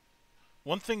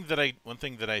one thing that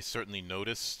I certainly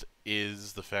noticed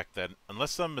is the fact that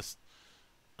unless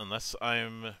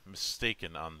I'm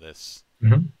mistaken on this,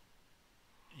 mm-hmm.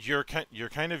 you're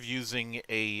kind of using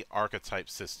a archetype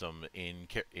system in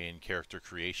character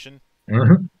creation.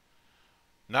 Mm-hmm.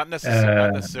 Not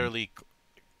necessarily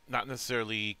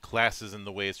classes in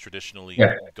the way it's traditionally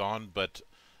gone, but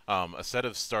a set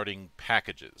of starting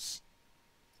packages.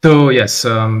 So yes,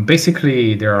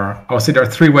 basically there are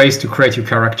three ways to create your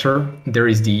character. There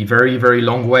is the very, very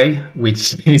long way,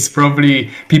 which is probably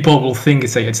people will think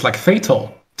it's like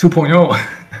Fatal 2.0.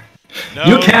 No,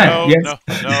 you can, yes.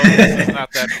 No, this is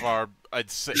not that far, I'd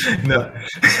say. No.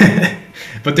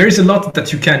 But there is a lot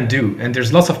that you can do, and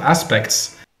there's lots of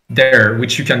aspects there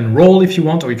which you can roll if you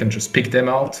want, or you can just pick them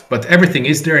out. But everything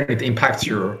is there, and it impacts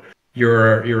your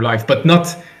life. But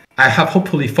not. I have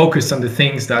hopefully focused on the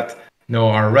things that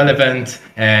are relevant,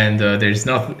 and there's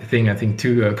nothing I think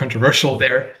too controversial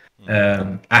there.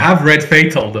 I have read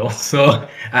Fatal though, so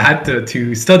I had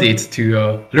to study it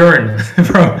to learn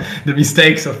from the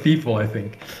mistakes of people, I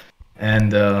think.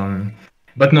 And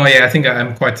but no, I think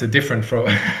I'm quite different from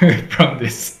from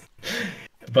this.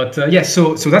 But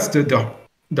so that's the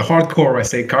hardcore, I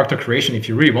say, character creation if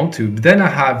you really want to. But then I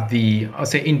have I'll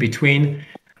say in between,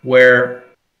 where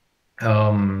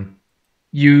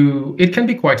it can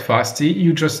be quite fast.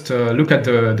 You just look at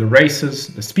the races,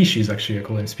 the species, actually I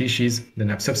call them species, then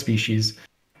have subspecies,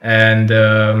 and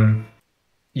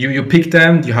you pick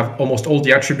them. You have almost all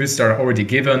the attributes that are already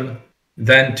given.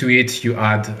 Then to it you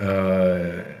add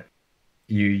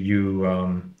you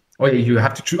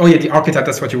have to choose. The archetype,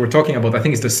 that's what you were talking about. I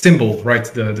think it's the symbol, right?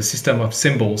 The system of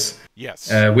symbols. Yes.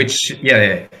 Which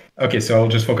okay, so I'll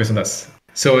just focus on that.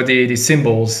 So the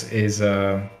symbols is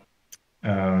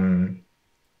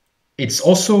it's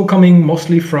also coming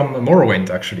mostly from Morrowind,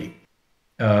 actually.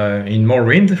 In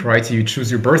Morrowind, right, you choose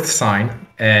your birth sign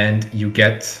and you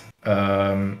get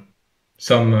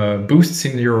some boosts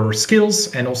in your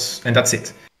skills, and that's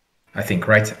it, I think,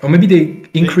 right? Or maybe they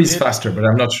increase faster, but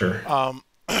I'm not sure.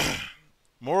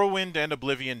 Morrowind and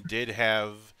Oblivion did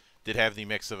have the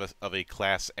mix of a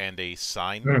class and a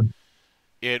sign.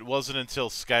 It wasn't until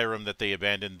Skyrim that they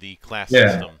abandoned the class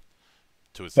system.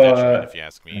 To its detriment, if you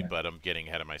ask me, but I'm getting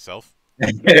ahead of myself.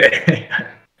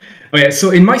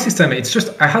 So in my system, it's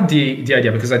just I had the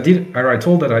idea because I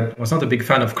told that I was not a big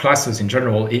fan of classes in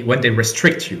general when they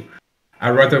restrict you. I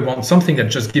rather want something that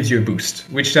just gives you a boost,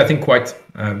 which I think quite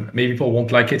maybe people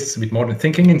won't like it. It's a bit modern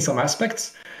thinking in some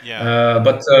aspects. Yeah.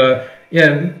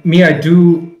 Me,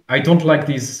 I don't like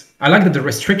these. I like that the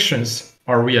restrictions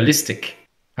are realistic.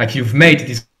 Like you've made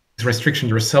this restriction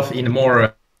yourself in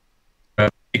more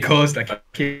because like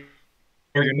okay,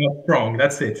 you're not strong.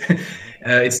 That's it.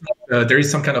 It's not, there is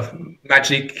some kind of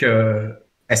magic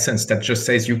essence that just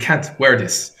says you can't wear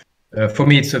this. For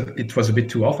me, it was a bit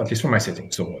too off, at least for my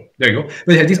setting. So there you go.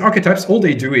 But yeah, these archetypes, all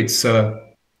they do, it's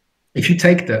if you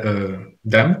take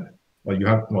them, well,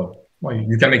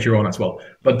 you can make your own as well.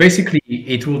 But basically,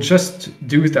 it will just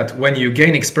do that when you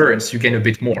gain experience, you gain a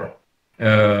bit more.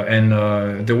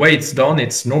 The way it's done,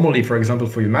 it's normally, for example,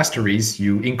 for your masteries,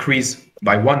 you increase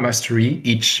by 1 mastery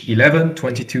each 11,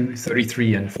 22,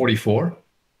 33, and 44.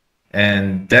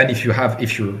 And then if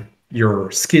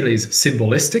your skill is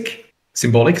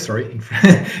symbolic, sorry,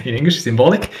 in English,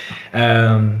 symbolic,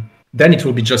 then it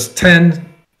will be just 10,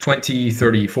 20,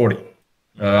 30, 40.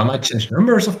 I might change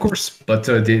numbers, of course, but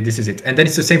this is it. And then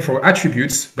it's the same for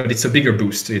attributes, but it's a bigger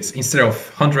boost. It's instead of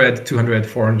 100, 200,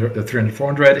 400, 300,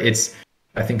 400, it's,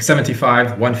 I think,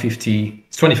 75, 150,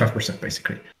 it's 25%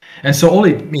 basically. And so all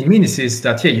it means is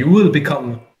that, yeah, you will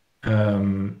become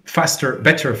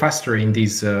faster in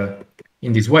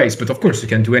these ways. But of course, you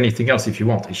can do anything else if you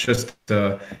want. It's just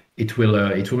it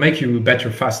will make you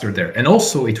better, faster there. And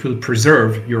also it will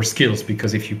preserve your skills,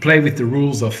 because if you play with the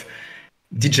rules of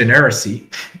degeneracy,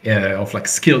 of like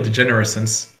skill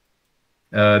degenerescence,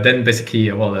 then basically,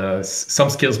 some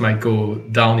skills might go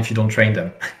down if you don't train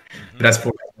them. But that's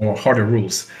for more harder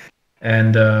rules.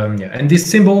 And and these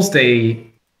symbols, I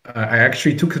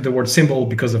actually took the word symbol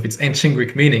because of its ancient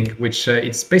Greek meaning, which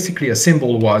it's basically a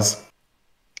symbol was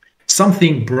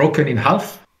something broken in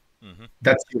half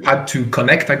that you had to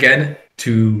connect again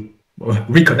to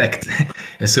reconnect.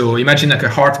 So imagine like a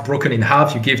heart broken in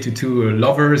half, you give to two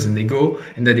lovers and they go,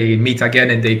 and then they meet again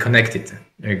and they connect it.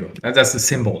 There you go. That's the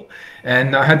symbol.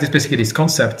 And I had this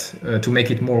concept to make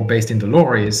it more based in the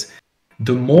lore is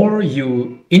the more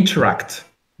you interact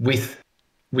with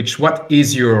what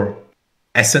is your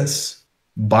essence,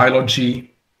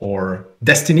 biology, or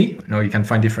destiny, you can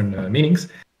find different meanings,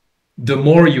 the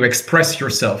more you express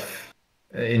yourself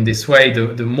in this way,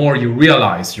 the more you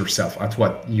realize yourself at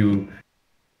what you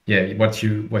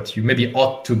maybe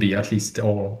ought to be, at least,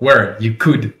 or where you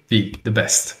could be the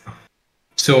best.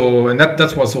 So, and that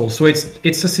was all. So it's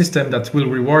a system that will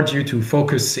reward you to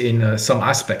focus in some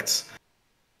aspects,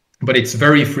 but it's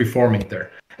very free-forming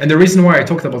there. And the reason why I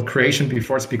talked about creation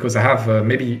before is because I have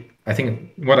I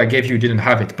think what I gave you didn't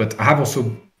have it, but I have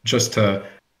also just have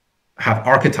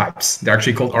archetypes. They're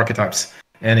actually called archetypes.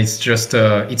 And it's just,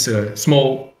 it's a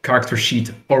small character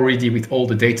sheet already with all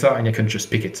the data, and you can just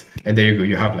pick it. And there you go.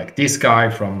 You have like this guy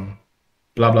from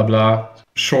blah, blah, blah,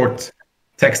 short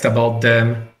text about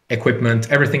them,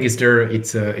 equipment, everything is there.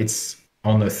 It's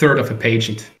on a third of a page.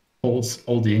 It holds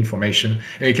all the information,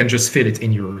 and you can just fit it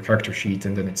in your character sheet,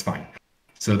 and then it's fine.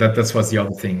 So that's what's the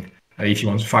other thing, if you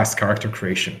want fast character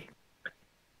creation.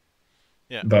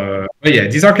 Yeah. But yeah,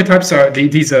 these archetypes are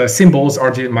these symbols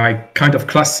are my kind of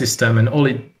class system, and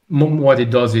what it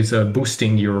does is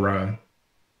boosting your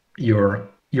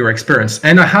experience.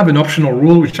 And I have an optional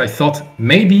rule which I thought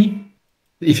maybe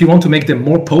if you want to make them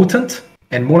more potent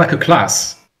and more like a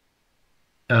class,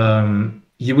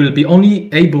 you will be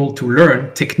only able to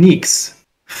learn techniques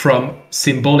from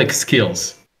symbolic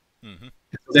skills.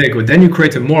 So there you go. Then you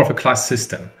create more of a class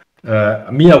system.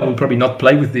 Me, I will probably not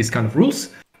play with these kind of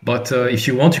rules. But if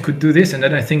you want, you could do this, and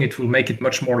then I think it will make it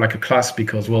much more like a class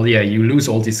because, well, yeah, you lose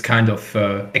all these kind of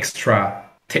extra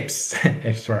tips,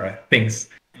 extra things.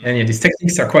 And yeah, these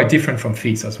techniques are quite different from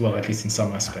feats as well, at least in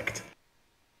some aspect.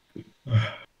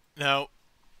 Now,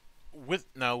 with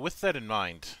that in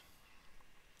mind,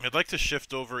 I'd like to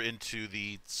shift over into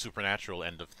the supernatural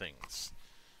end of things.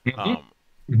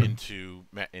 Into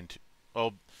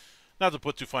well, not to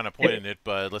put too fine a point in it,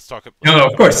 but let's talk. No,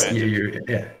 of course,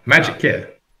 magic. Magic, yeah.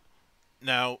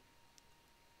 Now,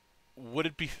 would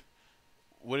it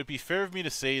be fair of me to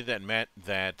say that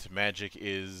magic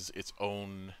is its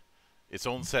own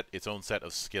set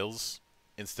of skills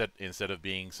instead of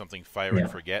being something fire and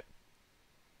forget?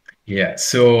 Yeah.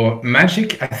 So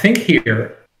magic, I think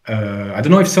here, I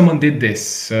don't know if someone did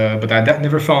this, but I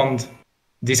never found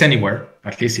this anywhere,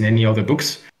 at least in any other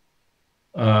books.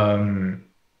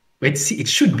 It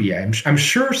should be. I'm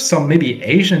sure some maybe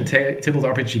Asian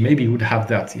tabletop RPG maybe would have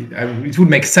that. It would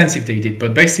make sense if they did.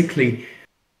 But basically,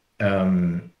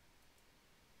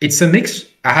 it's a mix.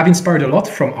 I have inspired a lot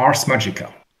from Ars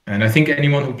Magica, and I think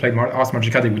anyone who played Ars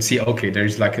Magica, they would see, okay,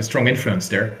 there's like a strong influence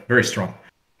there, very strong.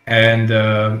 And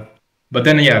but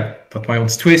then put my own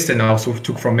twist, and I also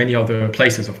took from many other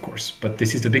places, of course. But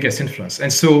this is the biggest influence.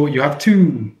 And so you have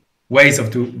two ways of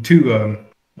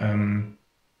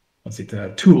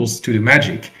tools to do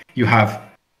magic. You have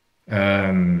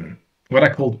what I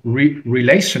call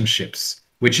relationships,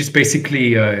 which is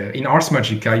basically in Ars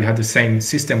Magica you had the same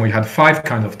system where you had 5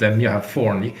 kind of them. You have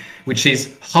 4 only, which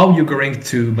is how you're going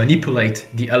to manipulate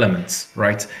the elements,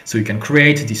 right? So you can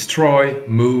create, destroy,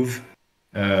 move,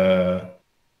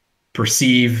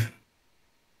 perceive.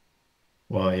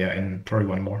 Well, yeah, and probably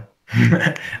one more.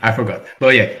 I forgot.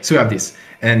 But yeah, so you have this,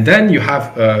 and then you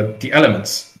have the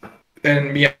elements.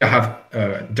 And me, I have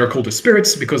they're called the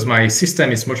spirits because my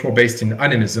system is much more based in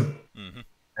animism.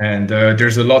 And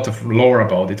there's a lot of lore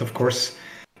about it, of course.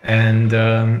 And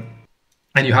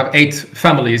you have 8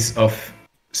 families of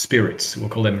spirits. We'll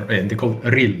call them, they call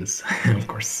rils, of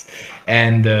course.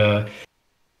 And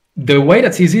the way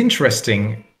that is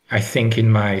interesting, I think,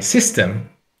 in my system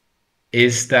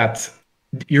is that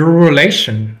your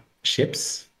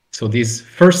relationships, so this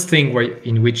first thing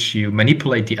in which you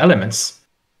manipulate the elements,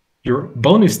 your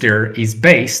bonus there is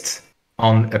based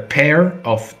on a pair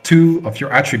of 2 of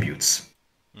your attributes.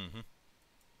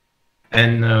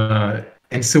 And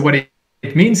so what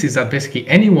it means is that basically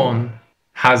anyone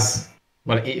has,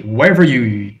 well, whatever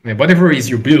is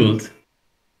your build,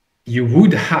 you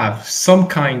would have some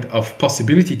kind of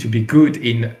possibility to be good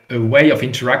in a way of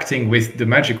interacting with the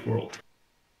magic world.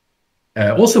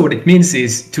 Also, what it means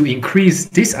is to increase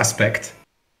this aspect,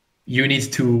 you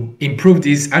need to improve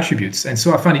these attributes. And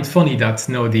so I find it funny that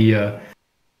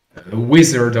the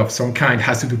wizard of some kind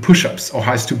has to do push-ups, or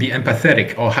has to be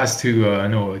empathetic, or has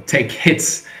to take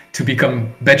hits to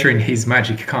become better in his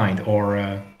magic kind,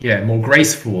 or more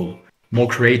graceful, more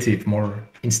creative, more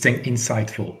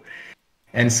insightful.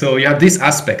 And so you have this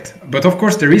aspect. But of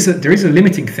course there is a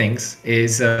limiting things,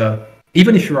 is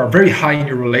even if you are very high in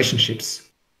your relationships,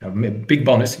 a big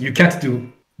bonus, you can't do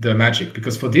the magic,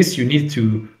 because for this you need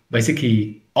to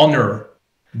basically honor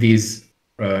these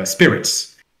spirits.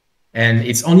 And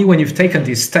it's only when you've taken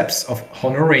these steps of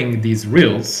honoring these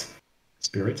reals,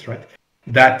 spirits, right,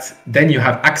 that then you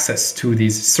have access to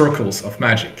these circles of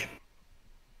magic.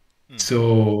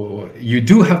 So you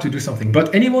do have to do something,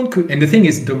 but anyone could. And the thing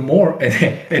is, the more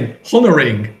and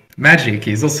honoring magic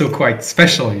is also quite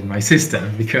special in my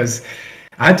system, because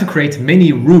I had to create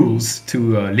many rules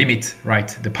to limit, right,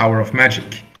 the power of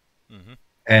magic,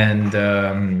 and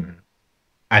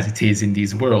as it is in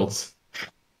these worlds.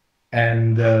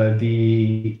 And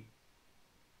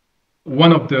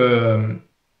one of the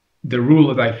rule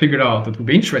that I figured out that would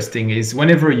be interesting is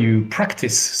whenever you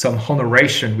practice some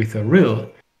honoration with a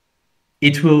rule,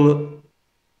 it will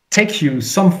take you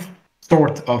some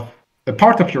sort of a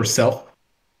part of yourself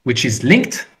which is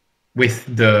linked with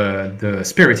the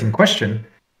spirit in question,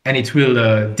 and it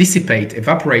will dissipate,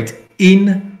 evaporate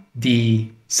in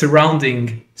the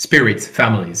surrounding spirit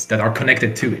families that are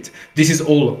connected to it. This is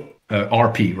all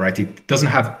RP, right? It doesn't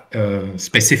have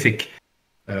specific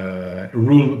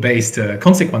rule-based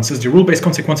consequences. The rule-based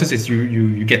consequences is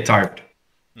you get tired.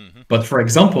 But for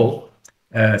example,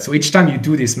 so each time you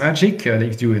do this magic,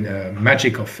 you do a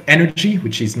magic of energy,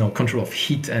 which is control of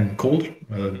heat and cold,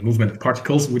 movement of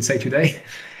particles, we would say today.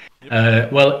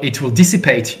 Well, it will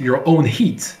dissipate your own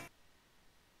heat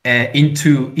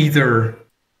into either,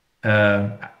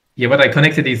 what I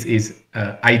connected is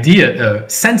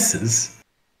senses,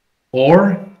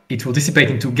 or it will dissipate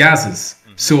into gases.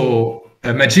 So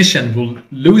a magician will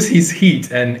lose his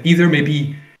heat, and either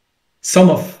maybe some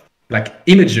of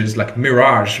images like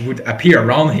mirage would appear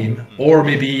around him, or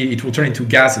maybe it will turn into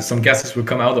gases. Some gases will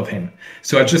come out of him.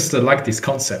 So I just like this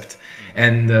concept.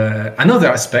 And another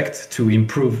aspect to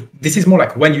improve, this is more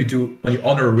like when you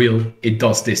honor a reel, it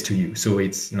does this to you. So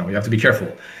it's, you have to be careful.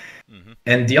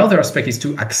 And the other aspect is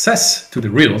to access to the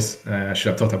reels. I should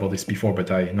have thought about this before, but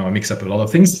I mix up a lot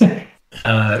of things.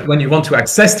 When you want to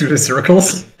access to the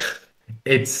circles,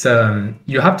 it's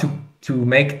you have to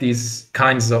make these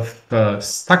kinds of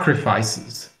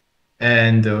sacrifices.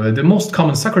 And the most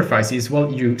common sacrifice is,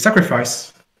 you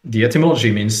sacrifice, the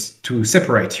etymology means to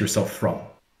separate yourself from.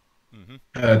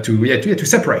 To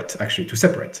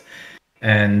separate.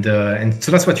 And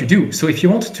so that's what you do. So if you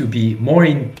want to be more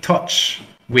in touch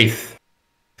with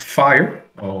fire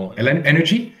or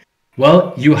energy,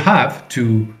 you have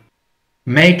to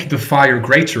make the fire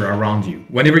greater around you.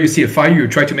 Whenever you see a fire, you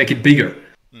try to make it bigger.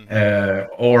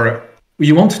 Or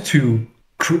you want to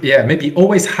maybe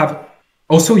always have,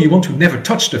 also you want to never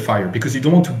touch the fire, because you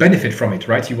don't want to benefit from it,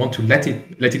 right? You want to let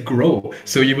it grow,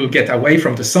 so you will get away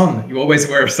from the sun. You always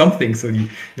wear something, so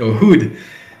hood.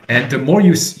 And the more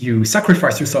you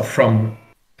sacrifice yourself from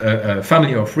a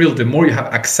family of real, the more you have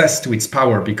access to its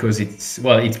power, because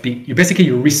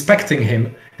you're respecting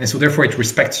him, and so therefore it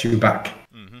respects you back.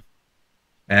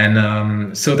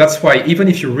 And so that's why even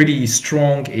if you're really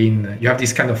strong you have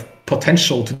this kind of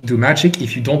potential to do magic,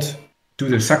 if you don't do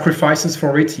the sacrifices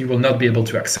for it, you will not be able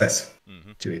to access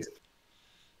to it.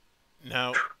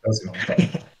 Now,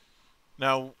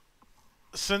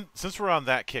 since we're on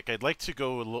that kick, I'd like to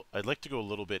go a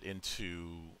little bit into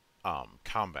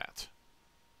combat.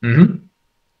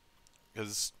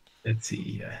 Because let's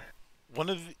see. One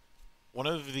of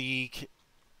the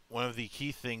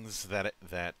key things that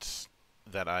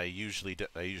I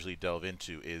usually delve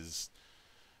into is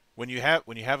when you have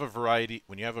a variety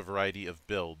of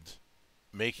build,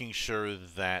 making sure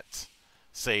that,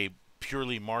 say,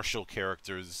 purely martial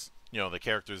characters, the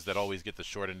characters that always get the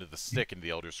short end of the stick in the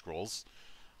Elder Scrolls,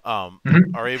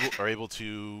 are able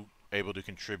to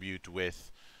contribute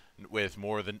with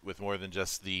more than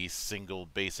just the single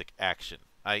basic action.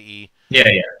 i.e.,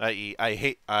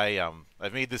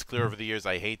 I've made this clear over the years.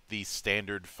 I hate the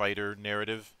standard fighter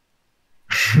narrative,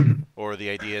 or the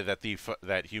idea that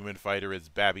that human fighter is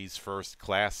Babby's first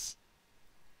class,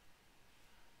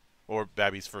 or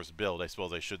Babby's first build, I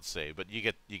suppose I should say. But you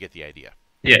get the idea.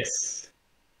 Yes.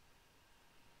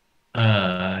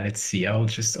 Let's see. I'll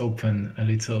just open a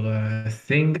little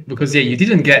thing because you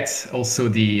didn't get also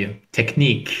the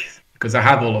technique, because I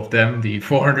have all of them, the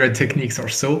 400 techniques or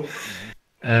so.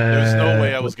 There's no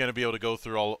way I was going to be able to go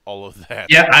through all of that.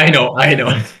 Yeah, I know,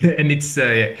 and it's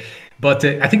but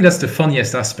I think that's the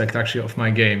funniest aspect actually of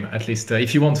my game. At least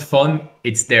if you want fun,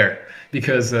 it's there,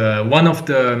 because one of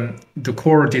the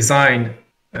core design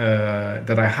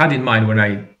that I had in mind when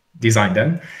I designed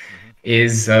them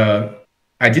is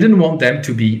I didn't want them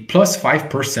to be plus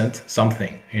 5%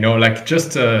 something, like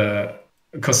just a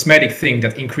cosmetic thing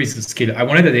that increases skill. I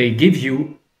wanted that they give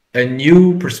you a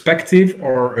new perspective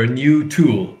or a new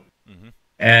tool.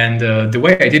 And the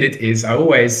way I did it is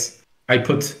I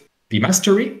put the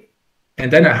mastery, and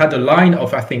then I had a line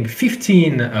of, I think,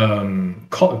 15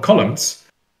 columns,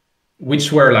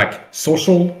 which were like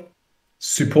social,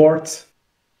 support,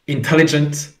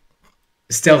 intelligent,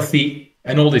 stealthy,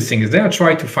 and all these things. Then I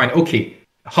tried to find, okay,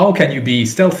 how can you be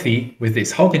stealthy with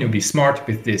this? How can you be smart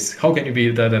with this? How can you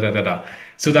be da-da-da-da-da?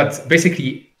 So that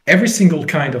basically every single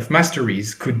kind of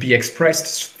masteries could be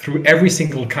expressed through every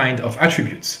single kind of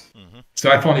attributes.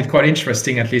 So I found it quite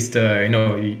interesting. At least,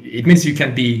 it means you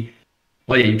can be,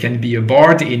 you can be a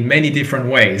bard in many different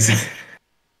ways,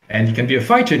 and you can be a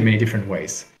fighter in many different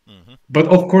ways. But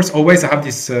of course, always I have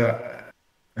this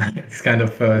this kind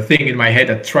of thing in my head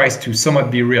that tries to somewhat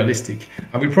be realistic.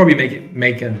 I will probably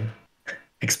make an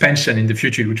expansion in the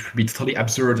future, which would be totally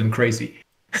absurd and crazy.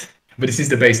 But this is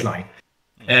the baseline.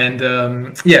 And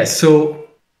so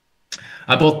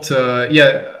I bought,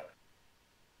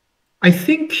 I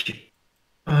think,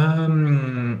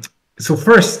 so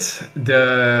first,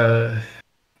 do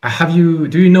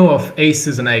you know of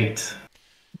Aces and Eight?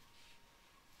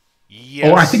 Yes.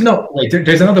 Oh, I think, no, wait,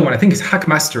 there's another one. I think it's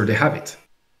Hackmaster, they have it.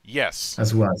 Yes.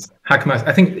 As well. Hackmaster,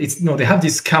 I think they have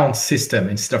this count system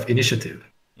instead of initiative.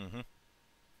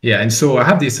 Yeah, and so I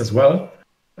have this as well.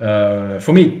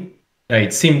 For me,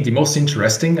 it seemed the most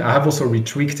interesting. I have also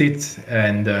retweaked it,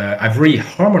 and I've really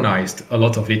harmonized a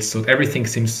lot of it, so everything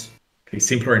seems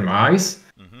simpler in my eyes.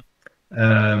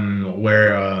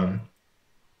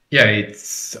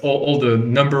 It's all the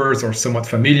numbers are somewhat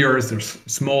familiar. They're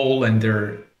small and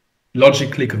they're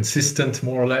logically consistent,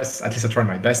 more or less. At least I tried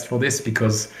my best for this,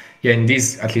 because in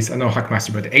these, at least I know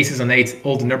Hackmaster, but the Aces and Eight,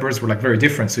 all the numbers were very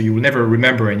different, so you will never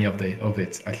remember any of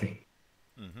it, I think.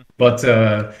 But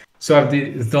so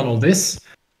I've done all this,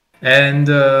 and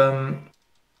I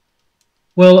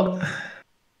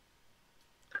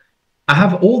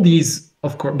have all these,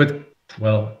 of course, but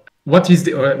what I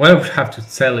have to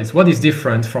tell is what is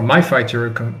different from my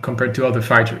fighter compared to other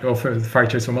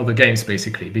fighters from other games,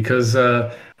 basically, because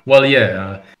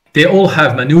they all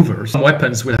have maneuvers. Some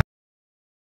weapons will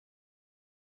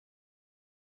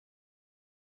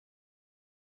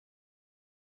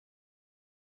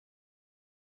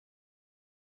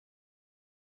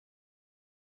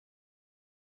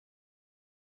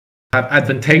have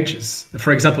advantages.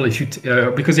 For example, if you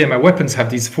because my weapons have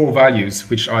these 4 values,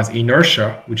 which are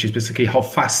inertia, which is basically how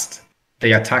fast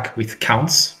they attack with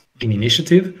counts in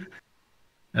initiative.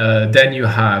 Then you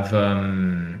have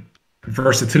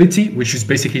versatility, which is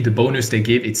basically the bonus they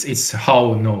give. It's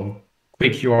how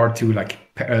quick you are to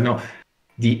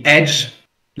the edge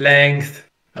length,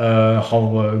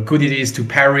 how good it is to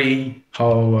parry,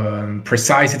 how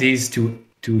precise it is to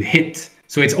hit.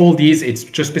 So it's all these. It's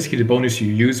just basically the bonus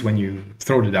you use when you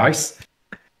throw the dice.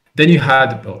 Then you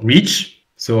had reach.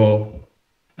 So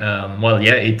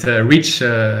reach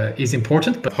is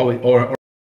important, but how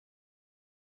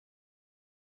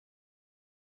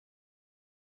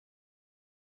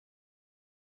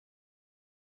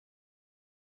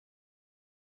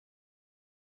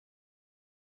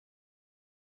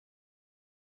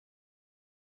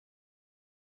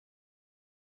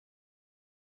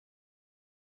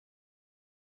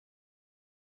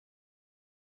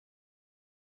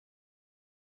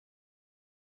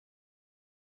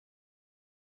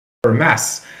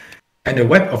mass. And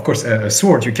of course, a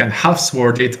sword, you can half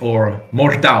sword it or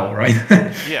mordao, right?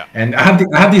 Yeah. And I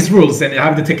have these rules and I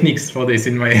have the techniques for this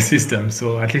in my system.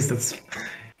 So at least that's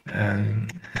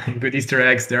good Easter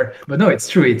eggs there. But no, it's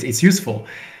true. It's useful.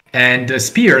 And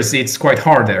spears, it's quite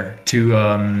hard there to.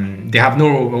 They have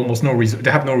almost no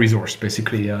they have no resource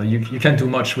basically. You can't do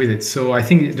much with it. So I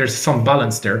think there's some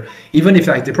balance there. Even if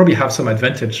they probably have some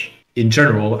advantage in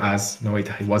general, as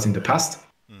it was in the past.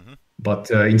 Mm-hmm.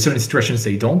 But in certain situations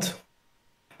they don't.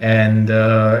 And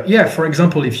for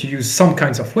example, if you use some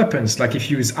kinds of weapons, like if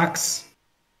you use axe,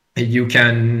 you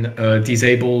can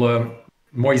disable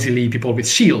more easily people with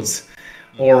shields.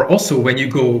 Or also, when you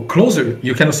go closer,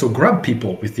 you can also grab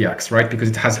people with the axe, right? Because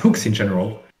it has hooks in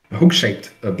general, a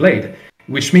hook-shaped blade,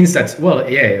 which means that,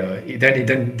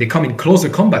 then they come in closer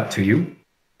combat to you,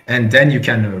 and then you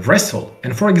can wrestle.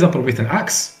 And for example, with an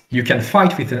axe, you can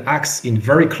fight with an axe in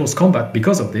very close combat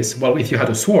because of this. Well, if you had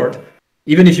a sword,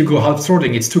 even if you go half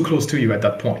swording, it's too close to you at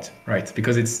that point, right?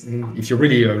 Because it's if you're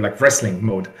really like wrestling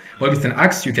mode. Well, with an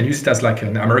axe, you can use it as like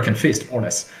an American fist, more or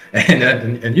less,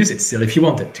 and use it still if you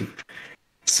wanted to.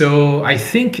 So I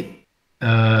think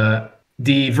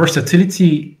the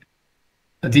versatility,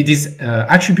 these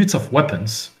attributes of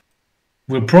weapons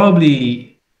will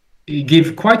probably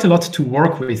give quite a lot to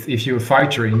work with if you're a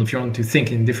fighter and if you want to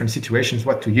think in different situations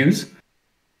what to use.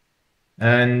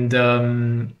 And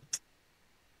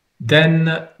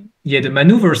then, the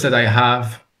maneuvers that I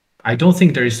have, I don't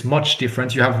think there is much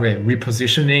different. You have a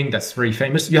repositioning that's very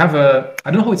famous. You have I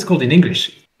don't know how it's called in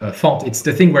English, font. It's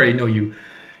the thing where,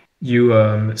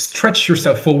 you stretch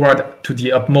yourself forward to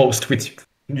the utmost with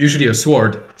usually a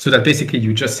sword, so that basically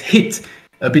you just hit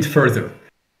a bit further.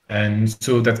 And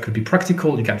so that could be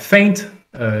practical. You can feint,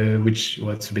 which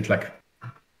it's a bit like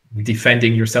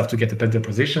defending yourself to get a better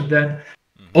position then.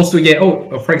 Also,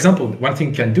 for example, one thing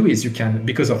you can do is you can,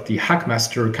 because of the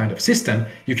Hackmaster kind of system,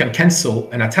 you can cancel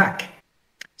an attack.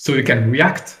 So you can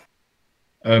react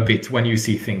a bit when you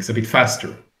see things a bit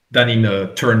faster than in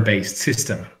a turn-based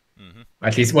system. Mm-hmm.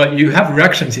 At least, you have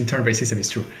reactions in turn-based system, it's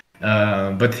true.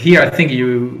 But here I think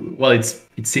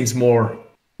it seems more,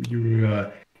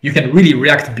 you can really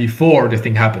react before the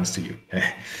thing happens to you.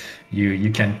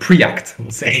 You can pre-act,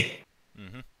 we'll say.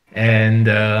 And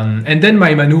then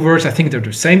my maneuvers, I think they're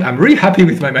the same. I'm really happy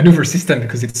with my maneuver system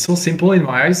because it's so simple in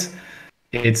my eyes.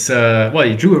 It's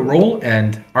you do a roll,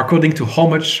 and according to how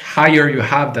much higher you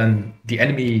have than the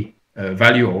enemy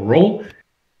value or roll,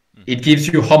 it gives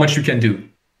you how much you can do.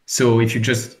 So if you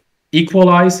just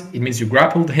equalize, it means you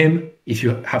grappled him. If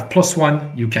you have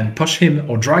 +1, you can push him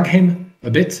or drag him a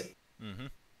bit.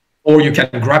 Or you can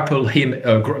grapple him,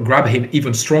 grab him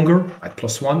even stronger at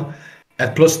 +1.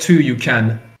 At +2,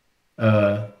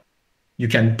 you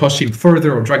can push him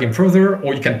further or drag him further,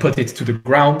 or you can put it to the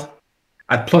ground.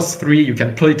 At +3, you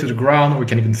can put it to the ground, or you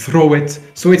can even throw it.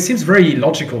 So it seems very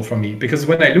logical for me, because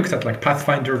when I looked at like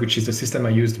Pathfinder, which is the system I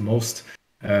used most,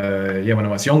 when I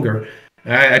was younger,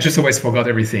 I just always forgot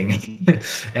everything.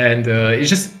 And it's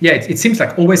just, it seems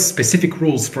like always specific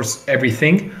rules for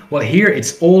everything. Well, here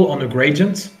it's all on a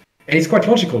gradient, and it's quite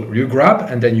logical. You grab,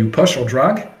 and then you push or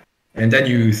drag, and then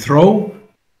you throw.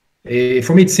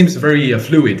 For me, it seems very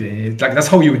fluid. That's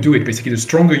how you would do it, basically. The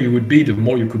stronger you would be, the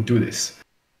more you could do this.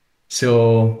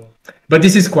 So, but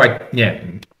this is quite,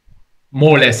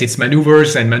 more or less it's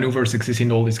maneuvers, and maneuvers exist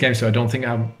in all these games, so I don't think I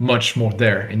have much more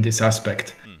there in this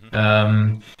aspect.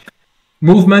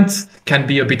 Movement can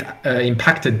be a bit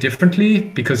impacted differently,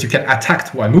 because you can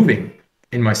attack while moving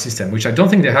in my system, which I don't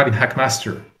think they have in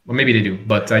Hackmaster. Well, maybe they do,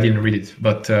 but I didn't read it.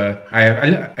 But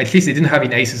I at least they didn't have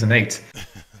in Aces and Eights.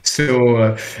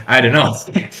 So I don't know,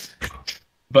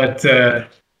 but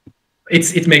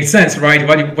it makes sense, right?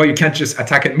 Why you can't just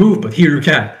attack and move, but here you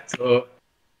can. So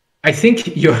I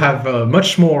think you have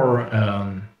much more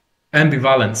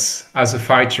ambivalence as a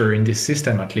fighter in this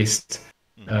system, at least,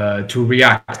 to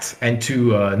react and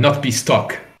to not be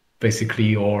stuck,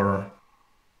 basically, or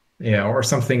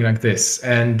something like this.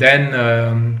 And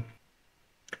then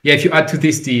if you add to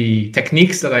this the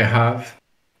techniques that I have.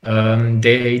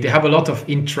 They have a lot of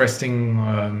interesting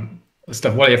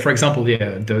stuff. Well, for example,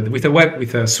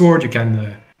 with a sword you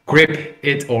can grip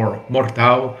it or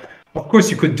mordao. Of course,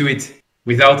 you could do it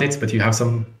without it, but you have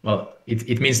some. Well,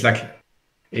 it means like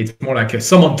it's more like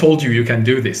someone told you can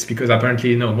do this, because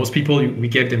apparently most people we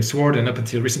gave them sword, and up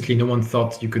until recently no one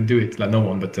thought you could do it. Like no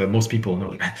one, but most people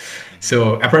know.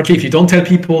 So apparently, if you don't tell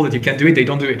people that you can do it, they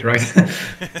don't do it, right?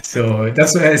 So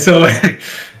that's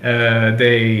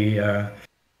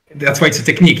that's why it's a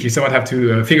technique. You somewhat have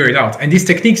to figure it out. And these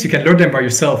techniques, you can learn them by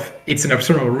yourself. It's an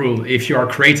optional rule if you are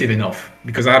creative enough,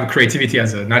 because I have creativity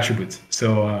as an attribute.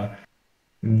 So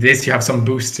this you have some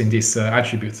boosts in this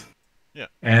attribute. Yeah.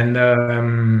 And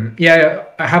yeah,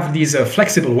 I have these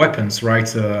flexible weapons,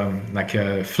 right? Like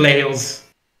flails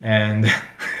and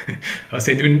I'll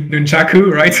say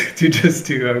nunchaku, right?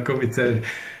 to go with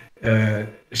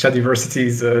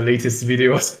Shadiversity's latest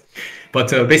videos.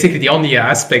 But basically, the only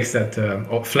aspects that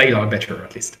or flail are better,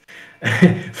 at least.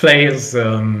 Flails,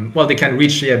 well, they can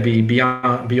reach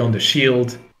beyond the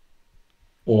shield,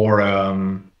 or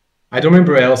I don't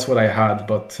remember else what I had,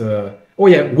 but oh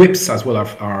yeah, whips as well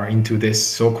are into this.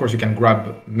 So of course you can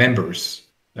grab members,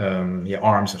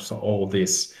 arms, so all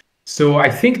this. So I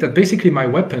think that basically my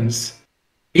weapons,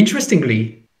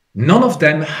 interestingly, none of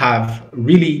them have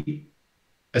really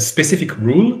a specific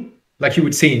rule, like you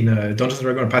would see in Dungeons and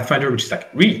Dragons or Pathfinder, which is like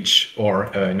reach or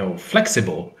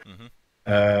flexible.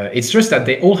 It's just that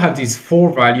they all have these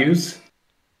 4 values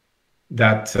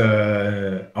that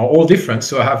are all different.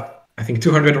 So I have, I think,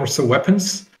 200 or so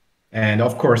weapons, and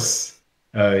of course,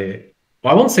 well,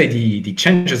 I won't say the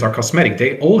changes are cosmetic.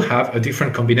 They all have a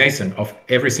different combination of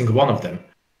every single one of them,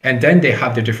 and then they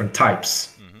have their different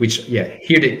types. Which, yeah,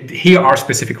 here are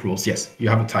specific rules. Yes, you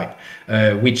have a type,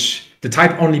 which the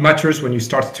type only matters when you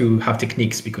start to have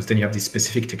techniques, because then you have these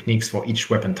specific techniques for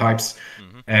each weapon types,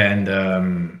 and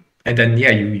then yeah,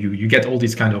 you get all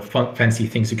these kind of fancy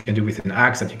things you can do with an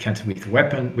axe that you can't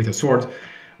with a sword,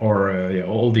 or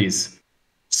all these.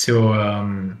 So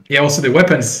yeah, also the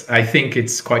weapons, I think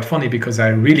it's quite funny because I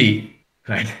really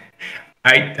I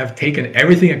have taken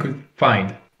everything I could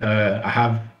find. I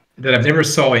have that I've never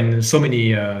saw in so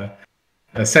many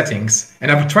settings,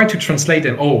 and I've tried to translate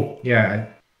them. Oh yeah,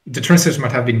 the translation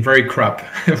might have been very crap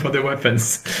for the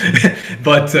weapons,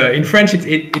 but in French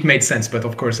it made sense. But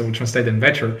of course I will translate them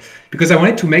better, because I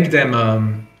wanted to make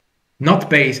them not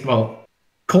based, well,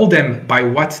 call them by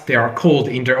what they are called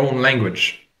in their own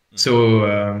language. So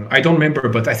I don't remember,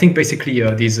 but I think basically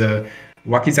these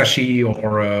wakizashi,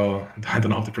 or I don't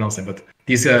know how to pronounce them, but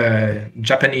these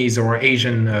Japanese or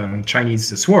Asian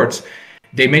Chinese swords,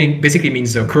 they basically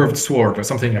means a curved sword or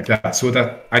something like that. So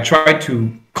that I tried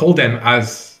to call them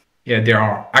as they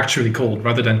are actually called,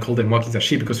 rather than call them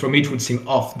wakizashi, because for me it would seem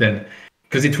off then,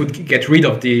 because it would get rid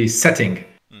of the setting.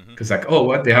 Because like, oh,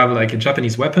 what, they have like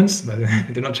Japanese weapons, but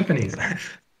they're not Japanese.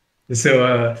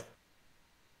 So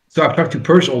I've tried to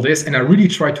purge all this, and I really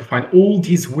tried to find all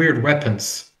these weird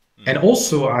weapons. And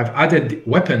also I've added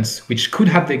weapons which could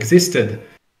have existed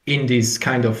in this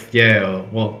kind of,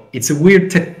 well, it's a weird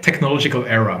technological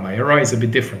era. My era is a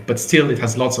bit different, but still it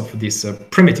has lots of this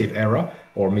primitive era,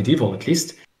 or medieval at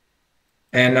least.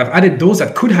 And I've added those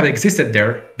that could have existed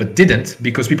there, but didn't,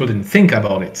 because people didn't think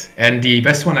about it. And the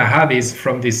best one I have is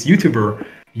from this YouTuber,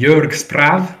 Jörg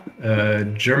Sprav,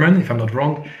 German, if I'm not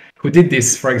wrong, who did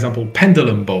this, for example,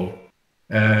 pendulum bow,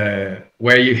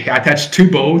 where you attach 2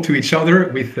 bows to each other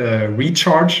with a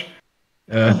recharge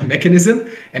mechanism,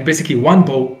 and basically one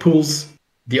bow pulls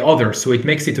the other, so it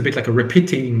makes it a bit like a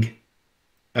repeating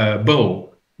bow,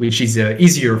 which is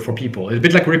easier for people. It's a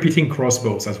bit like repeating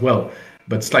crossbows as well,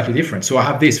 but slightly different. So I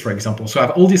have this, for example. So I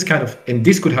have all this kind of, and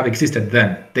this could have existed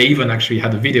then. They even actually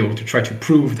had a video to try to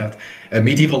prove that a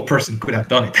medieval person could have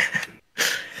done it.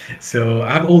 So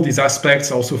I have all these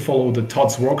aspects. I also follow the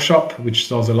Todd's Workshop, which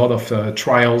does a lot of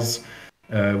trials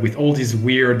with all these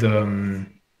weird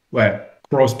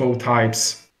crossbow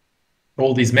types,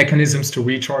 all these mechanisms to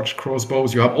recharge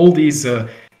crossbows. You have all these,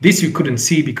 this you couldn't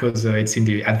see because it's in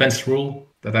the advanced rule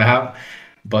that I have,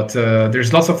 but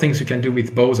there's lots of things you can do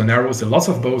with bows and arrows. There are lots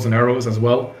of bows and arrows as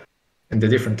well, and the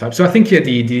different types. So I think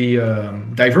the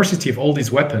diversity of all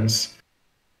these weapons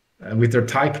with their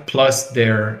type plus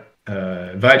their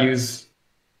values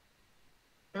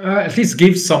at least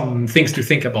gives some things to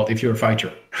think about if you're a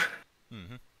fighter.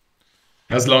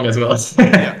 As long as well.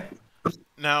 Yeah.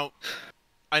 Now,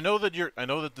 I know that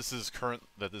this is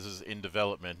in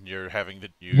development, and you're having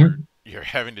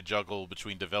to juggle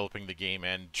between developing the game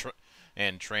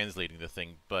and translating the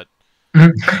thing. But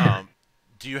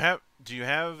do you have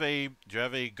a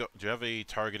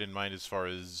target in mind as far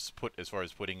as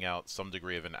putting out some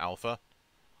degree of an alpha?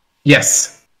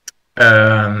 Yes.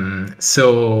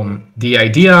 So the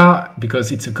idea,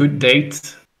 because it's a good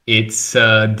date, it's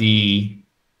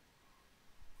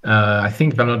I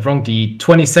think, if I'm not wrong, the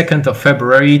 22nd of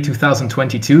February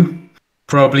 2022,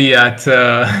 probably at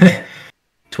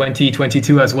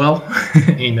 2022 as well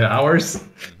in hours.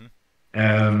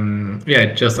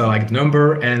 Just like the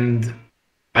number, and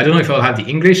I don't know if I'll have the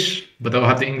English, but I'll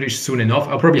have the English soon enough.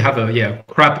 I'll probably have a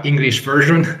crap English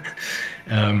version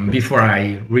before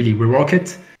I really rework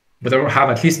it. But I will have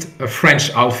at least a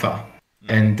French alpha.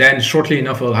 and then shortly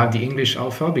enough I'll have the English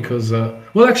alpha because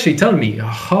well, actually, tell me,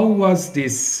 how was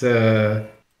this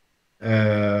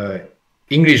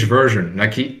English version?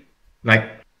 Like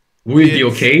will it be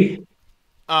okay?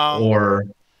 Or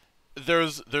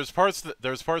there's parts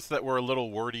that were a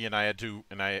little wordy, and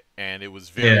it was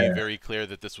very clear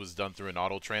that this was done through an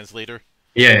auto translator.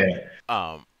 Yeah.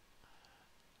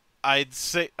 I'd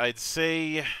say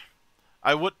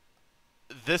I would.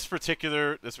 This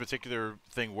particular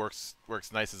thing works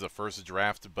nice as a first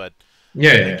draft, but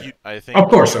I think of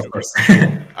course.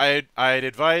 I'd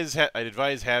advise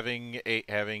having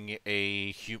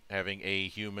a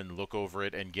human look over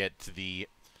it and get the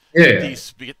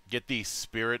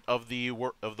spirit of the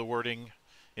wording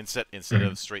instead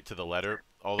of straight to the letter.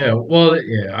 Although,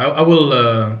 I will.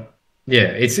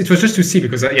 It was just to see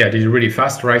because I did it really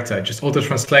fast, right? I just auto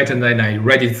translate and then I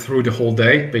read it through the whole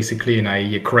day basically, and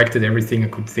I corrected everything I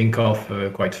could think of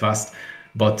quite fast.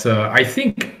 But I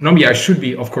think normally I should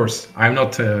be. Of course, I'm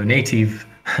not a native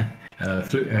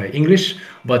English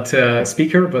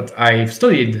speaker, but I've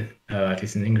studied at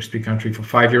least in an English-speaking country for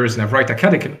 5 years, and I've write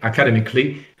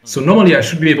academically. So normally I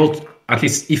should be able to, at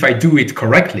least if I do it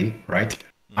correctly, right?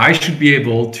 I should be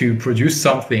able to produce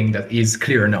something that is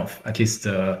clear enough, at least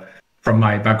from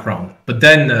my background. But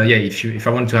then, if I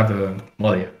want to have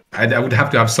I would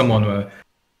have to have someone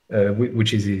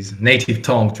which is his native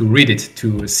tongue to read it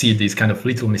to see these kind of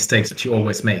little mistakes that you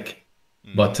always make.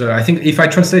 But I think if I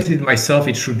translated it myself,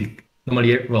 it should be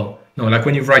normally, like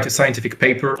when you write a scientific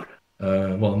paper,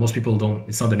 most people don't,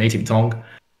 it's not the native tongue.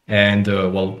 And,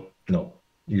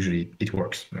 usually it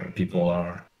works.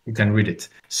 You can read it.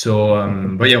 So,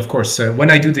 of course,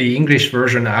 when I do the English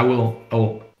version,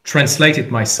 I'll translate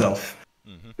it myself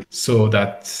so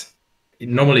that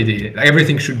normally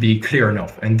everything should be clear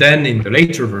enough. And then in the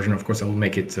later version, of course, I will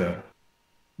make it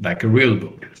like a real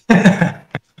book.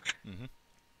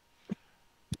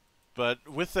 But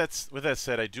with that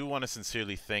said, I do want to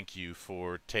sincerely thank you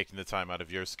for taking the time out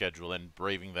of your schedule and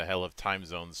braving the hell of time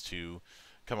zones to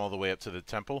come all the way up to the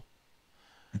temple.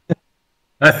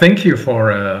 Thank you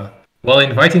for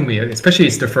inviting me. Especially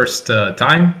it's the first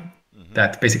time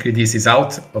that basically this is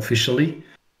out officially,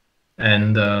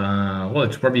 and it'll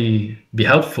probably be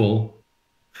helpful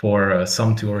for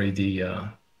some to already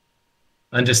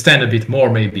understand a bit more,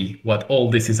 maybe what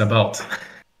all this is about.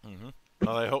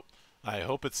 Well, I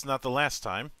hope it's not the last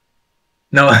time.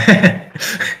 No.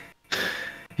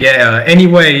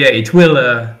 Anyway, it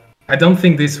will. I don't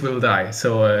think this will die,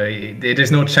 so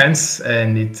there's no chance,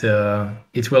 and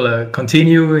it will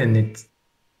continue, and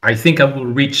I think I will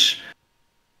reach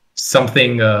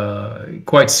something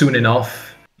quite soon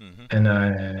enough, and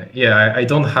I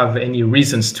don't have any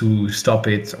reasons to stop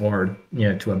it or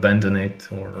to abandon it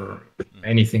or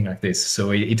anything like this.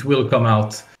 So it will come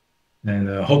out, and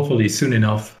hopefully soon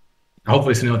enough.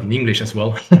 Hopefully soon enough in English as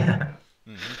well.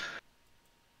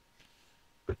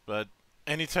 But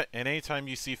anytime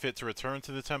you see fit to return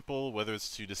to the temple, whether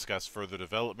it's to discuss further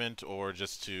development or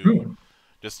just to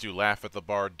laugh at the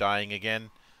bard dying again,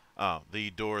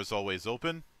 the door is always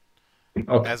open.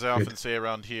 Okay, as I often say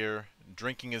around here,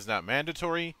 drinking is not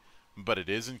mandatory, but it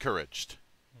is encouraged.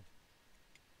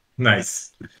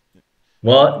 Nice.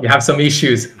 Well, you have some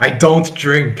issues. I don't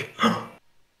drink.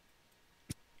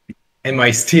 Am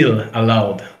I still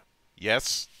allowed?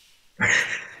 Yes.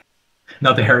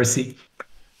 Not a heresy.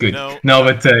 Good. No,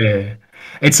 but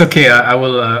it's okay. I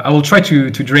will try to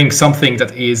drink something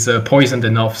that is poisoned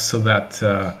enough so that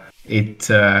it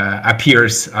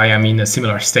appears I am in a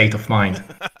similar state of mind.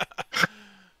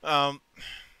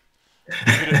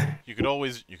 You could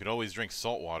always drink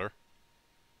salt water.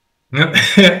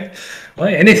 Well,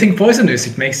 anything poisonous,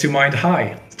 it makes your mind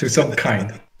high to some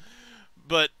kind.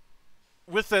 But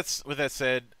with that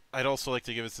said, I'd also like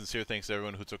to give a sincere thanks to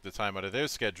everyone who took the time out of their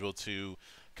schedule to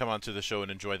come onto the show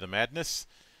and enjoy the madness.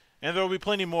 And there will be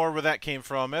plenty more where that came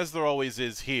from, as there always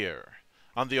is here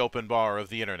on the open bar of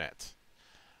the internet.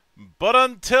 But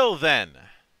until then,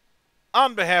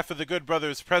 on behalf of the good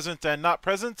brothers present and not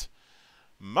present,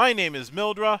 my name is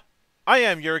Mildra. I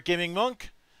am your gaming monk.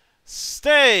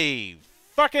 Stay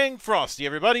fucking frosty,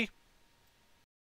 everybody.